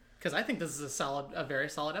 Because I think this is a very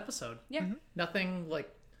solid episode. Yeah. Mm-hmm. Nothing like.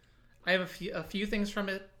 I have a few things from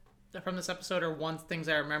this episode, or things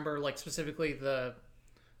I remember, like specifically the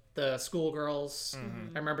schoolgirls.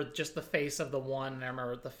 Mm-hmm. I remember just the face of the one. I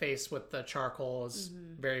remember the face with the charcoal is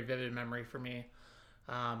very vivid memory for me.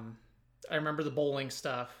 I remember the bowling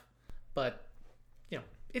stuff, but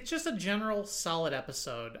it's just a general solid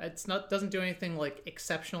episode. It's doesn't do anything like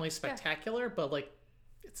exceptionally spectacular, but like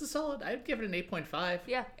it's a solid. I'd give it an 8.5.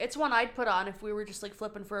 Yeah, it's one I'd put on if we were just like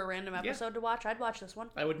flipping for a random episode to watch. I'd watch this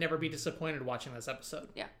one. I would never be disappointed watching this episode.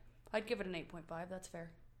 Yeah, I'd give it an 8.5. That's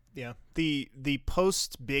fair. Yeah, the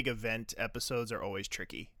post big event episodes are always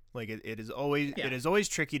tricky. Like it is always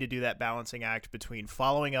tricky to do that balancing act between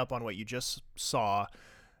following up on what you just saw,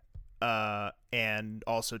 and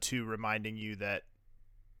also to reminding you that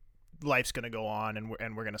life's going to go on and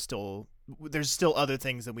we're going to there's still other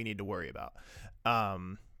things that we need to worry about.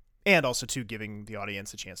 And also to giving the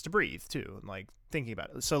audience a chance to breathe too, and like thinking about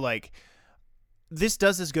it. So like this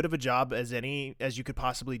does as good of a job as you could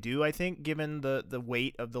possibly do, I think, given the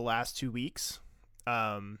weight of the last 2 weeks.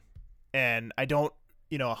 And I don't,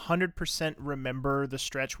 100% remember the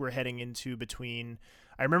stretch we're heading into between.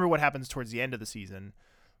 I remember what happens towards the end of the season,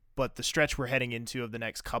 but the stretch we're heading into of the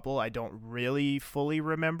next couple, I don't really fully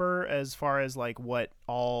remember as far as like what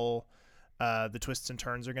all the twists and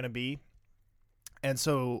turns are going to be. And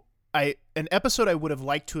so an episode I would have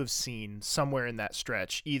liked to have seen somewhere in that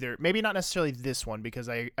stretch, either maybe not necessarily this one, because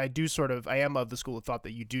I am of the school of thought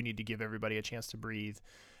that you do need to give everybody a chance to breathe,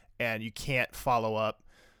 and you can't follow up.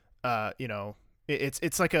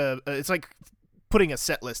 It's like putting a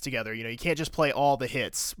set list together. You can't just play all the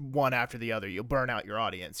hits one after the other. You'll burn out your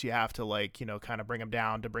audience. You have to kind of bring them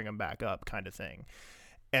down to bring them back up, kind of thing.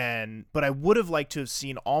 But I would have liked to have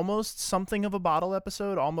seen almost something of a bottle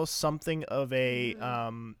episode, almost something of a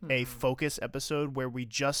focus episode where we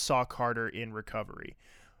just saw Carter in recovery,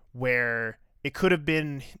 where it could have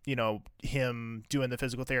been, him doing the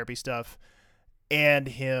physical therapy stuff and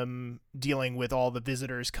him dealing with all the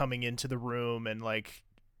visitors coming into the room and like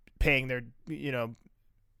paying their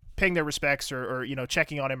respects or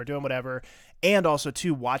checking on him or doing whatever. And also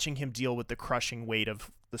too, watching him deal with the crushing weight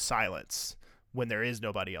of the silence when there is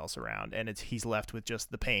nobody else around, and he's left with just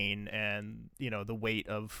the pain and the weight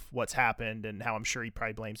of what's happened, and how I'm sure he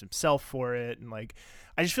probably blames himself for it. And like,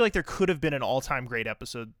 I just feel like there could have been an all-time great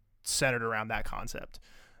episode centered around that concept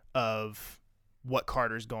of what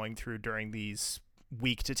Carter's going through during these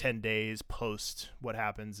week to 10 days post what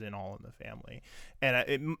happens in All in the Family.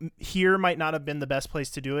 And here might not have been the best place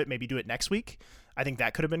to do it. Maybe do it next week. I think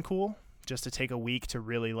that could have been cool, just to take a week to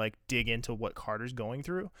really like dig into what Carter's going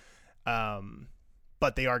through.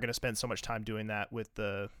 But they are going to spend so much time doing that with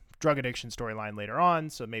the drug addiction storyline later on,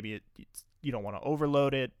 so maybe you don't want to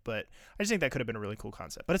overload it, but I just think that could have been a really cool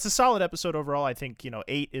concept. But it's a solid episode overall. I think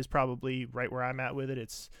 8 is probably right where I'm at with it.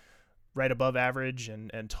 It's right above average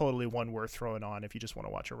and totally one worth throwing on if you just want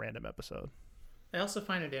to watch a random episode. I also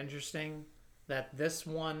find it interesting that this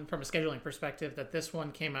one, from a scheduling perspective, that this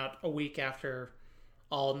one came out a week after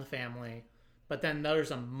All in the Family, but then there's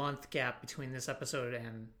a month gap between this episode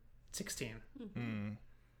and 16.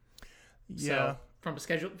 Yeah. So from a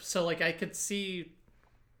schedule, like I could see,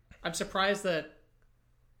 I'm surprised that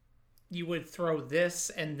you would throw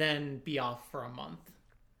this and then be off for a month.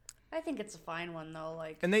 I think it's a fine one though.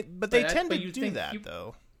 Like, but they tend to do that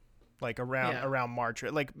though, like around March.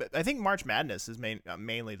 Like I think March Madness is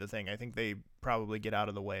mainly the thing. I think they probably get out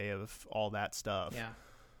of the way of all that stuff. Yeah.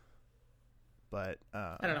 But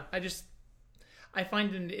I don't know. I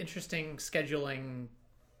find an interesting scheduling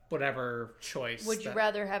whatever choice. Would you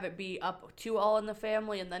rather have it be up to All in the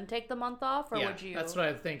Family and then take the month off, or would you? That's what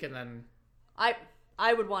I think, and then I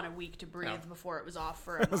I would want a week to breathe before it was off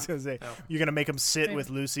for a month. I was going to say, you're going to make him sit with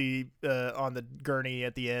Lucy on the gurney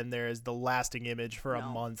at the end there as the lasting image for a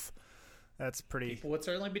month. That's pretty... People would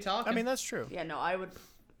certainly be talking. I mean, that's true. Yeah, no, I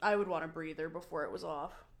would want a breather before it was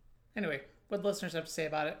off. Anyway, what do listeners have to say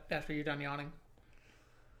about it after you're done yawning?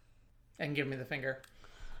 And give me the finger.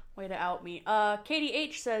 Way to out me. Katie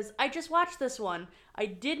H says, I just watched this one. I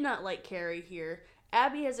did not like Carrie here.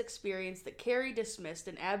 Abby has experienced that Carrie dismissed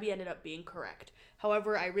and Abby ended up being correct.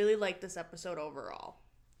 However, I really liked this episode overall.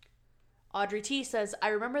 Audrey T says, I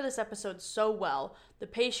remember this episode so well. The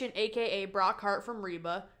patient, aka Brock Hart from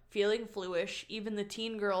Reba, feeling fluish, even the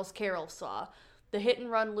teen girls Carol saw. The hit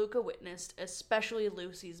and run Luca witnessed, especially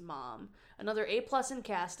Lucy's mom. Another A+ in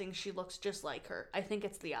casting, she looks just like her. I think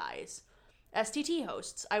it's the eyes. STT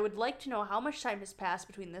hosts, I would like to know how much time has passed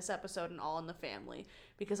between this episode and All in the Family,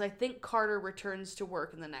 because I think Carter returns to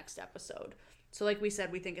work in the next episode. So like we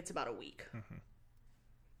said, we think it's about a week,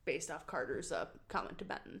 based off Carter's comment to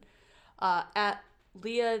Benton. At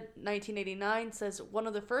Leah1989 says, one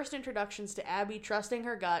of the first introductions to Abby trusting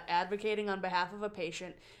her gut, advocating on behalf of a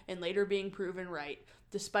patient, and later being proven right,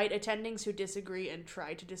 despite attendings who disagree and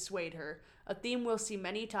try to dissuade her. A theme we'll see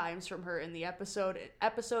many times from her in the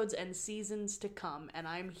episodes and seasons to come, and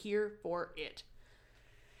I'm here for it.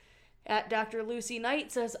 At Dr. Lucy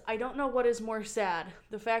Knight says, I don't know what is more sad.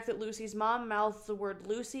 The fact that Lucy's mom mouthed the word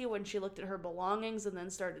Lucy when she looked at her belongings and then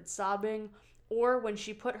started sobbing, or when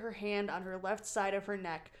she put her hand on her left side of her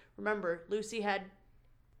neck. Remember, Lucy had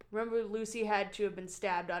to have been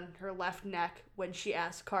stabbed on her left neck when she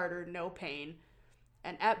asked Carter, no pain.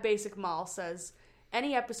 And at Basic Mall says,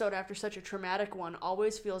 any episode after such a traumatic one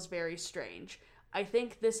always feels very strange. I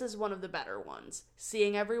think this is one of the better ones,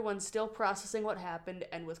 seeing everyone still processing what happened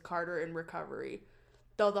and with Carter in recovery.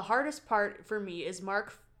 Though the hardest part for me is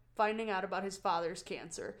Mark finding out about his father's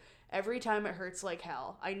cancer. Every time it hurts like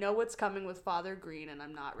hell. I know what's coming with Father Green and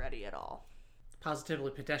I'm not ready at all. Positively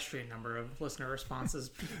pedestrian number of listener responses.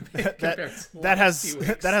 that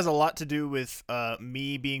has a lot to do with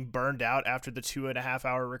me being burned out after the 2.5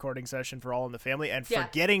 hour recording session for All in the Family and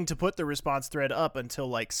forgetting to put the response thread up until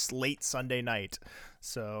like late Sunday night.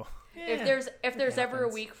 So if there's ever a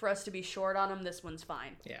week for us to be short on them, this one's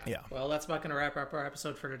fine. Yeah. Well, that's about going to wrap up our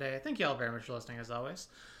episode for today. Thank you all very much for listening as always.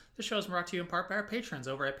 The show is brought to you in part by our patrons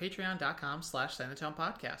over at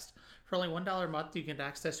patreon.com/SanAntonioPodcast. For only $1 a month, you can get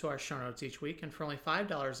access to our show notes each week, and for only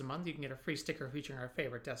 $5 a month, you can get a free sticker featuring our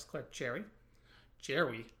favorite desk clerk, Jerry.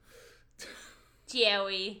 Joey.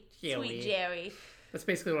 Sweet Jerry. That's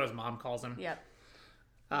basically what his mom calls him. Yep.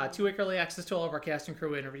 2-week early access to all of our cast and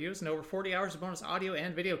crew interviews, and over 40 hours of bonus audio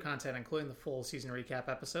and video content, including the full season recap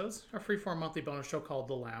episodes, our free-form monthly bonus show called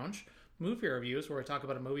The Lounge, movie reviews where we talk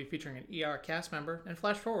about a movie featuring an ER cast member, and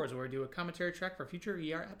flash forwards where we do a commentary track for future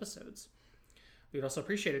ER episodes. We would also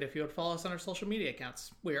appreciate it if you would follow us on our social media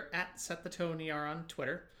accounts. We are at SetTheToneER on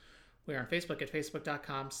Twitter. We are on Facebook at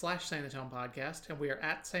facebook.com/SayingTheTonePodcast, and we are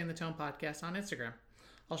at Saying the Tone Podcast on Instagram.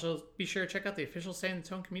 Also, be sure to check out the official Saying the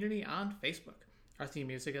Tone community on Facebook. Our theme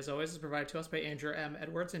music, as always, is provided to us by Andrew M.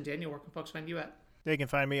 Edwards. And Daniel, where can folks find you at? They can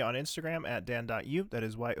find me on Instagram at dan.u, that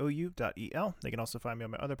is YOU.EL. They can also find me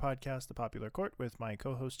on my other podcast, The Popular Court, with my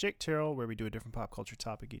co-host Jake Terrell, where we do a different pop culture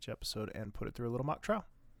topic each episode and put it through a little mock trial.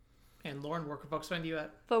 And Lauren, where can folks find you at?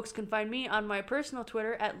 Folks can find me on my personal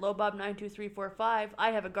Twitter at lowbob92345. I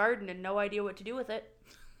have a garden and no idea what to do with it.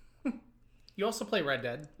 You also play Red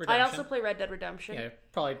Dead Redemption. I also play Red Dead Redemption. Yeah,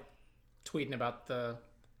 probably tweeting about the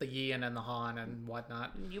Yin and the Han and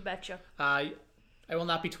whatnot. You betcha. I will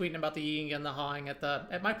not be tweeting about the Yin and the Han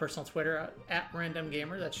at my personal Twitter at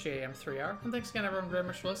RandomGamer. That's JM3R. And thanks again, everyone, very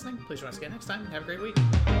much for listening. Please join us again next time. Have a great week.